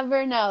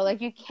never know. Like,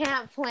 you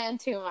can't plan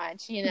too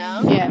much, you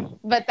know? Yeah.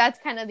 But that's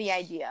kind of the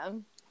idea.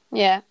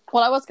 Yeah.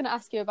 Well, I was going to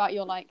ask you about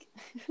your, like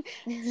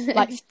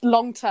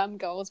long-term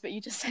goals, but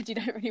you just said you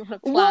don't really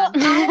want to plan. Well,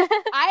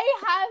 I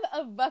have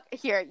a bucket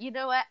here. You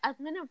know what? I'm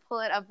going to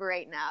pull it up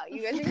right now.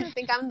 You guys are going to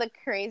think I'm the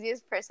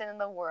craziest person in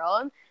the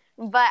world.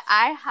 But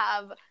I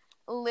have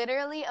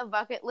literally a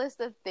bucket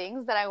list of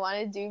things that I want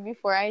to do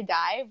before I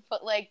die.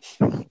 But, like,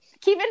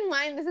 keep in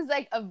mind, this is,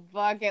 like, a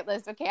bucket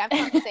list, okay? I'm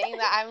not saying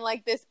that I'm,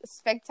 like, this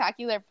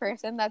spectacular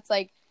person that's,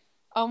 like,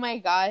 oh, my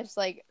gosh,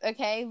 like,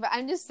 okay? But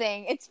I'm just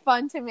saying it's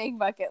fun to make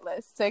bucket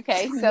lists,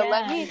 okay? So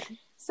let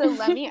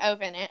me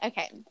open it.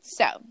 Okay,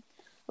 so,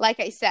 like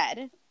I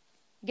said,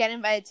 get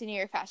invited to New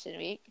York Fashion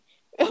Week.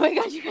 Oh, my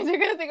gosh, you guys are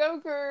going to think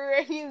I'm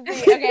crazy.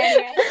 Okay,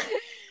 anyway.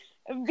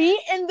 Be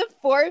in the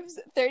Forbes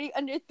 30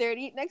 under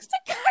 30 next to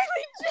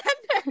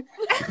Kylie Jenner.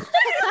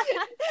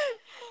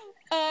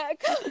 I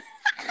can't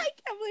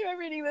believe I'm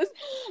reading this.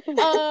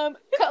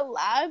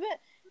 Collab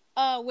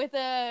with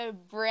a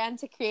brand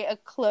to create a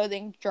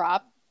clothing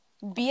drop.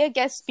 Be a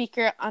guest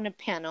speaker on a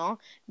panel.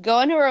 Go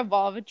on a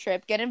Revolve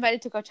trip. Get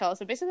invited to Coachella.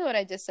 So basically what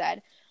I just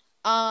said.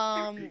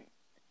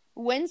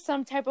 Win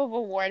some type of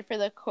award for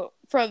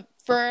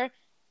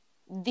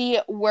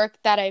the work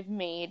that I've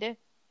made.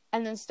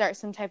 And then start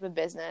some type of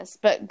business.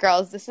 But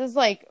girls, this is,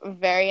 like,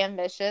 very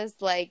ambitious.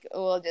 Like,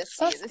 we'll just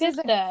see. That's good,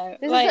 though.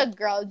 This is a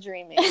girl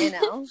dreaming, you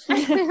know?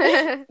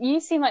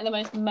 You seem like the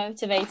most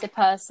motivated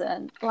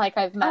person, like,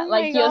 I've met. Oh my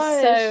like, you're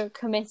gosh. so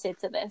committed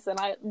to this, and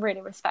I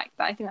really respect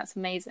that. I think that's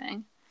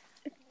amazing.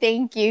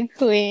 Thank you,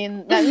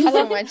 Queen. That means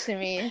so much to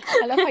me.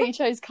 I love how you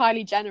chose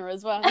Kylie Jenner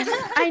as well.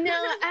 I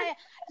know.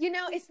 You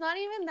know, it's not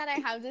even that I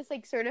have this,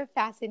 like, sort of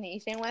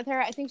fascination with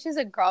her. I think she's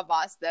a girl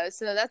boss, though.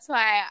 So that's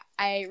why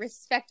I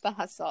respect the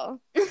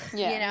hustle.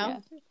 Yeah, you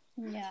know?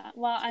 Yeah.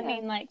 Well, I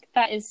mean, like,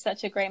 that is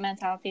such a great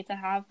mentality to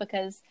have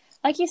because,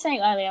 like you were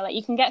saying earlier, like,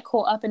 you can get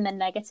caught up in the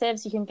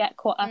negatives. You can get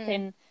caught up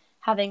in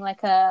having,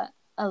 like, a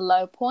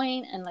low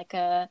point and, like,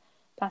 a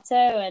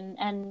plateau.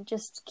 And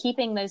just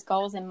keeping those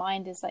goals in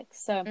mind is, like,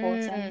 so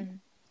important.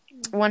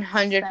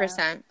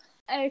 100%.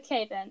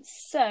 Okay, then.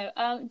 So,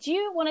 do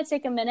you want to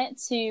take a minute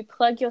to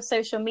plug your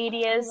social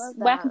medias?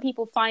 Where can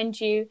people find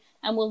you?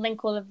 And we'll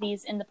link all of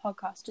these in the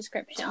podcast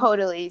description.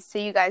 Totally. So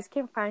you guys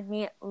can find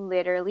me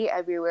literally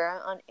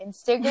everywhere. On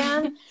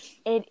Instagram,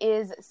 it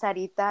is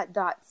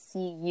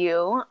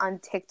sarita.cu. On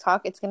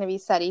TikTok, it's going to be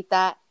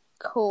Sarita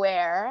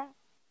Queer.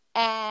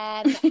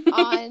 And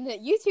on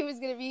YouTube,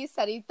 it's going to be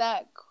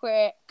Sarita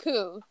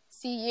Cu.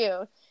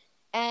 C-U.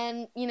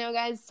 And, you know,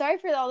 guys, sorry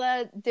for all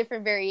the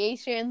different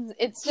variations.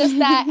 It's just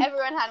that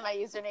everyone had my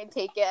username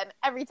taken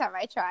every time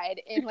I tried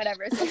in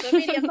whatever social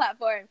media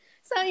platform.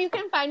 So you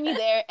can find me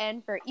there.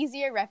 And for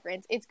easier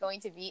reference, it's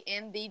going to be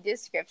in the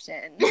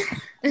description.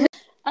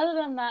 Other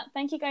than that,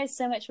 thank you guys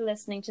so much for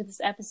listening to this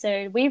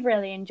episode. We've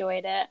really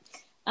enjoyed it.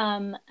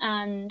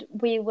 And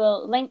we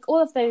will link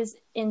all of those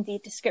in the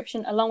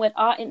description along with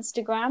our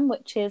Instagram,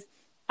 which is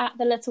at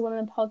the Little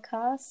Women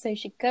Podcast. So you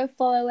should go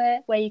follow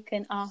it, where you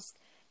can ask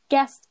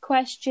guest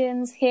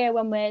questions, here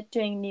when we're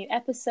doing new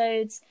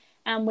episodes,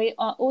 and we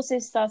are also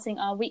starting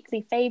our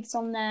weekly faves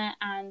on there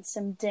and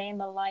some day in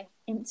the life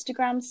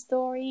Instagram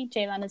story.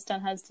 Jaylan has done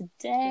hers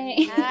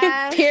today.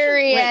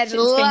 Period.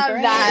 Love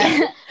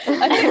that.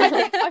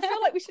 I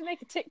feel like we should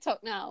make a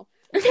TikTok now.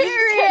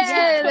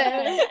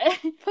 Period.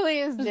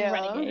 Please do.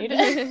 Renegade.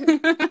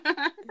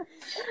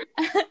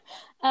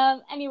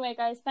 Anyway,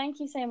 guys, thank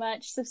you so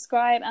much.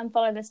 Subscribe and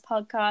follow this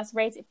podcast.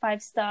 Rate it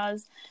 5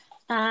 stars.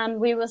 And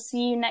we will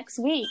see you next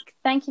week.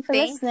 Thank you for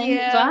listening. You.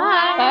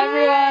 Bye.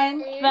 Bye,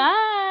 everyone.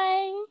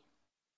 Bye.